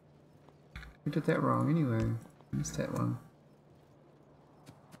 We did that wrong anyway. Missed that one.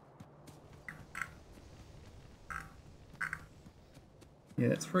 Yeah,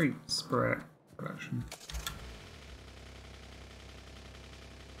 that's very sporadic production.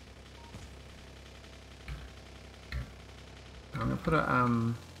 I'm gonna put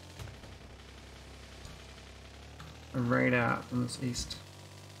a radar on this east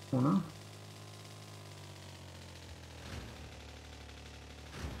corner.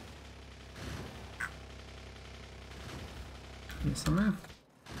 Here somewhere.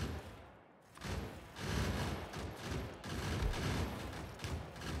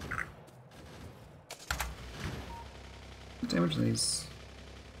 much of these?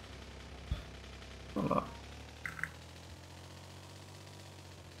 A lot.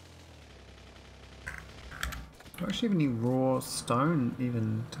 Do I actually have any raw stone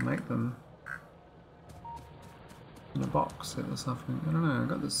even to make them? In a box or something? I don't know, I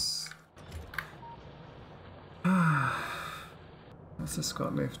got this. What's this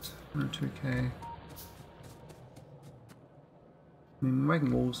got left? 102k. I mean, we're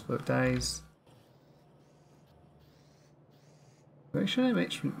making walls for days. We actually have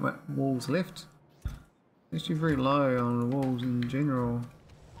extra walls left. Actually very low on the walls in general.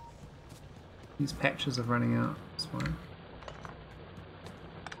 These patches are running out, that's fine.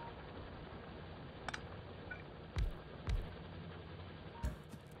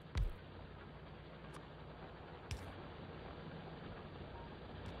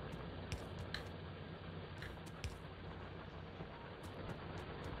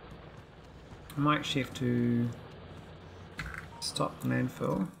 I might actually have to stop the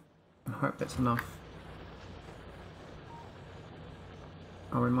landfill and hope that's enough.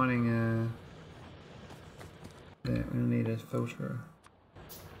 Oh, we're mining yeah, we need a filter.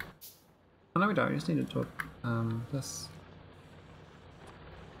 Oh no we don't, we just need to do this.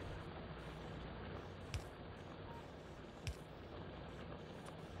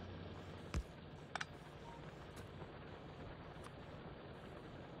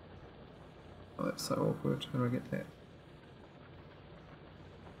 Oh, that's so awkward. How do I get that?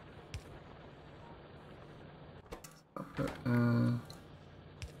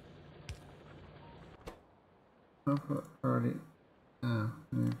 I'll put priority. No,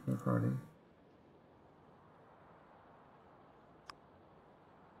 put priority.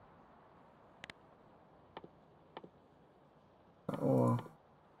 Or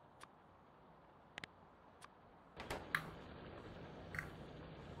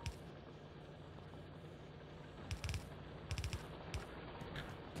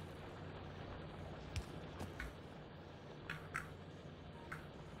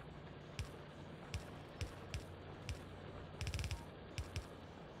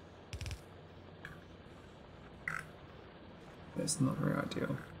that's not very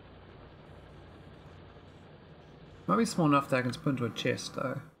ideal. Might be small enough that I can put into a chest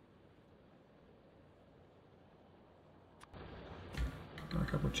though. A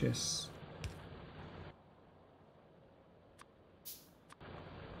couple of chests.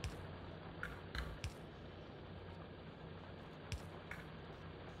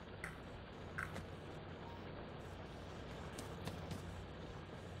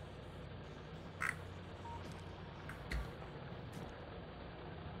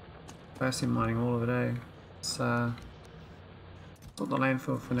 Basically mining all of it, eh? It's not the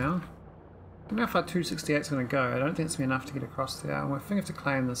landfill for now. I don't know if our 268 is going to go. I don't think it's going to be enough to get across there. I think I have to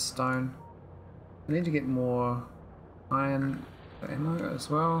claim this stone. I need to get more iron ammo as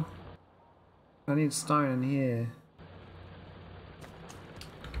well. I need stone in here.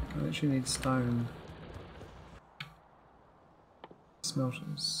 I literally need stone.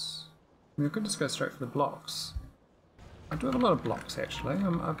 Smelters. I mean, I could just go straight for the blocks. I do have a lot of blocks actually.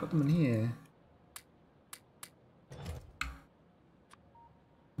 I put them in here.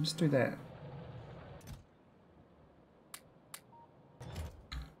 Just do that.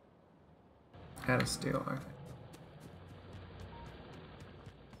 Out of steel, okay.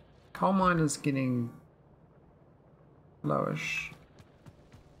 Coal mine is getting lowish.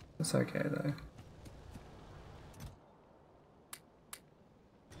 It's okay though.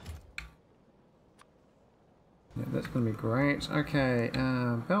 Yeah, that's gonna be great. Okay,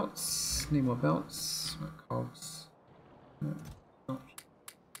 belts. Need more belts. Cogs. No.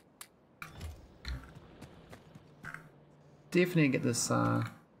 Definitely get this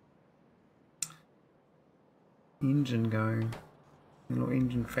engine going. A little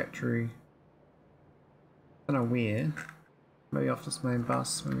engine factory. I don't know where. Maybe off this main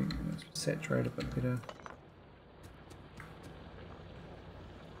bus. Maybe it's saturated a bit better.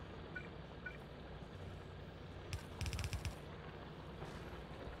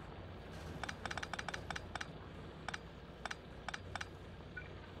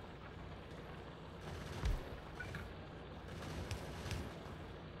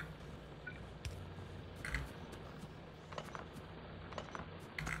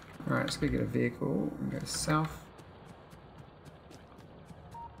 Alright, let's go get a vehicle and go south.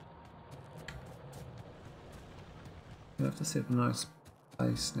 We'll have to set a nice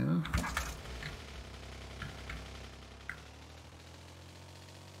place now.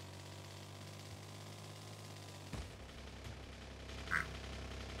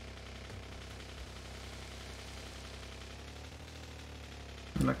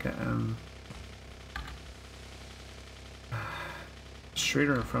 Look at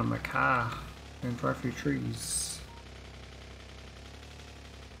shredder in front of my car and drive through trees.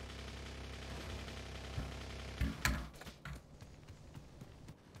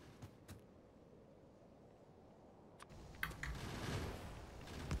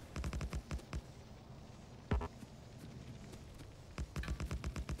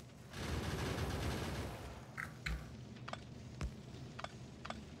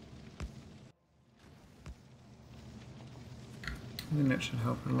 I think that should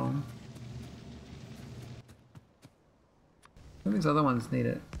help along. I think these other ones need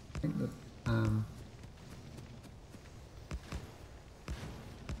it. I think that there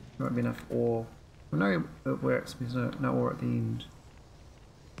might be enough ore. I know it works because there's no ore at the end.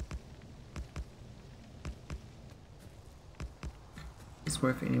 It's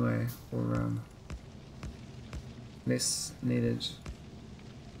worth it anyway for less needed.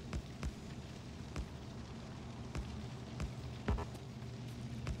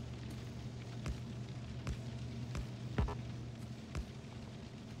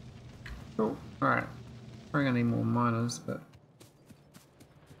 Cool. Alright. Probably gonna need more miners, but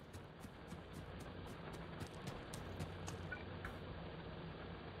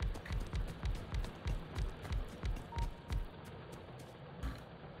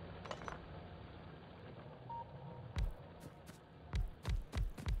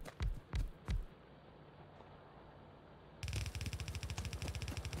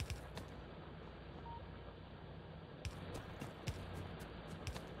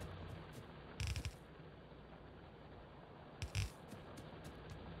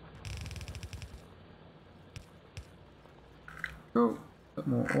cool. Bit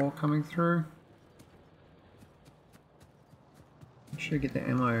more ore coming through. Should get the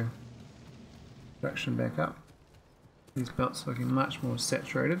ammo production back up. These belts are looking much more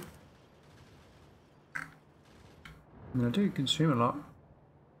saturated. And I do consume a lot.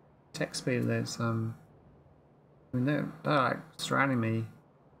 Attack speed, there's I mean they're like surrounding me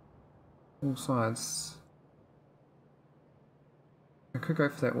all sides. I could go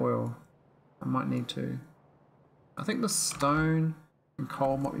for that oil. I might need to. I think the stone and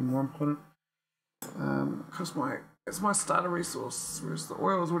coal might be more important. Because it's my starter resource, whereas the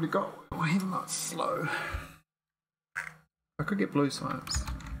oil's already got way much slow. I could get blue science.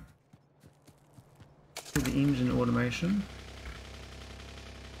 Do the engine automation.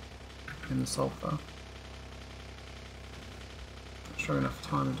 And the sulfur. Not sure enough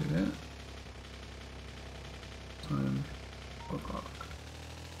time to do that. Time 4 o'clock.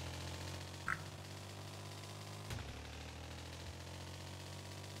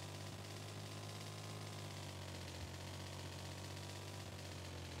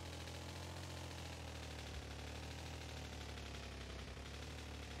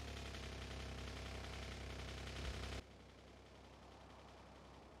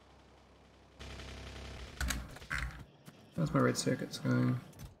 How's my red circuits going?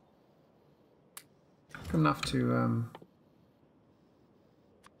 Good enough to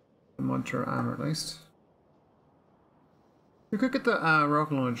monitor armor at least. We could get the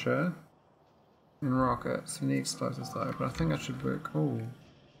rocket launcher and rockets. We need explosives though, but I think that should work. Oh,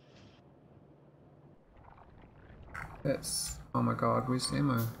 that's, oh my god, where's the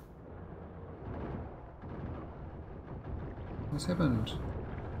ammo? What's happened?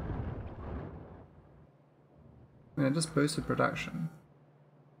 I mean, I just boosted production.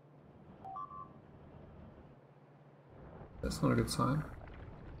 That's not a good sign.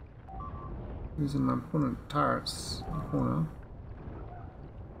 Using my important turrets in the corner.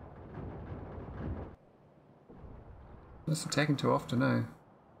 Just attacking too often, eh?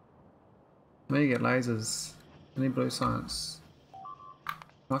 I need to get lasers. I need blue science.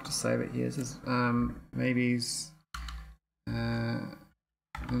 I'll have to save it here. This is maybes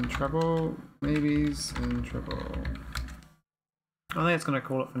in trouble. Maybes in trouble. I think it's gonna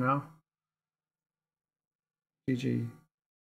call it for now. GG.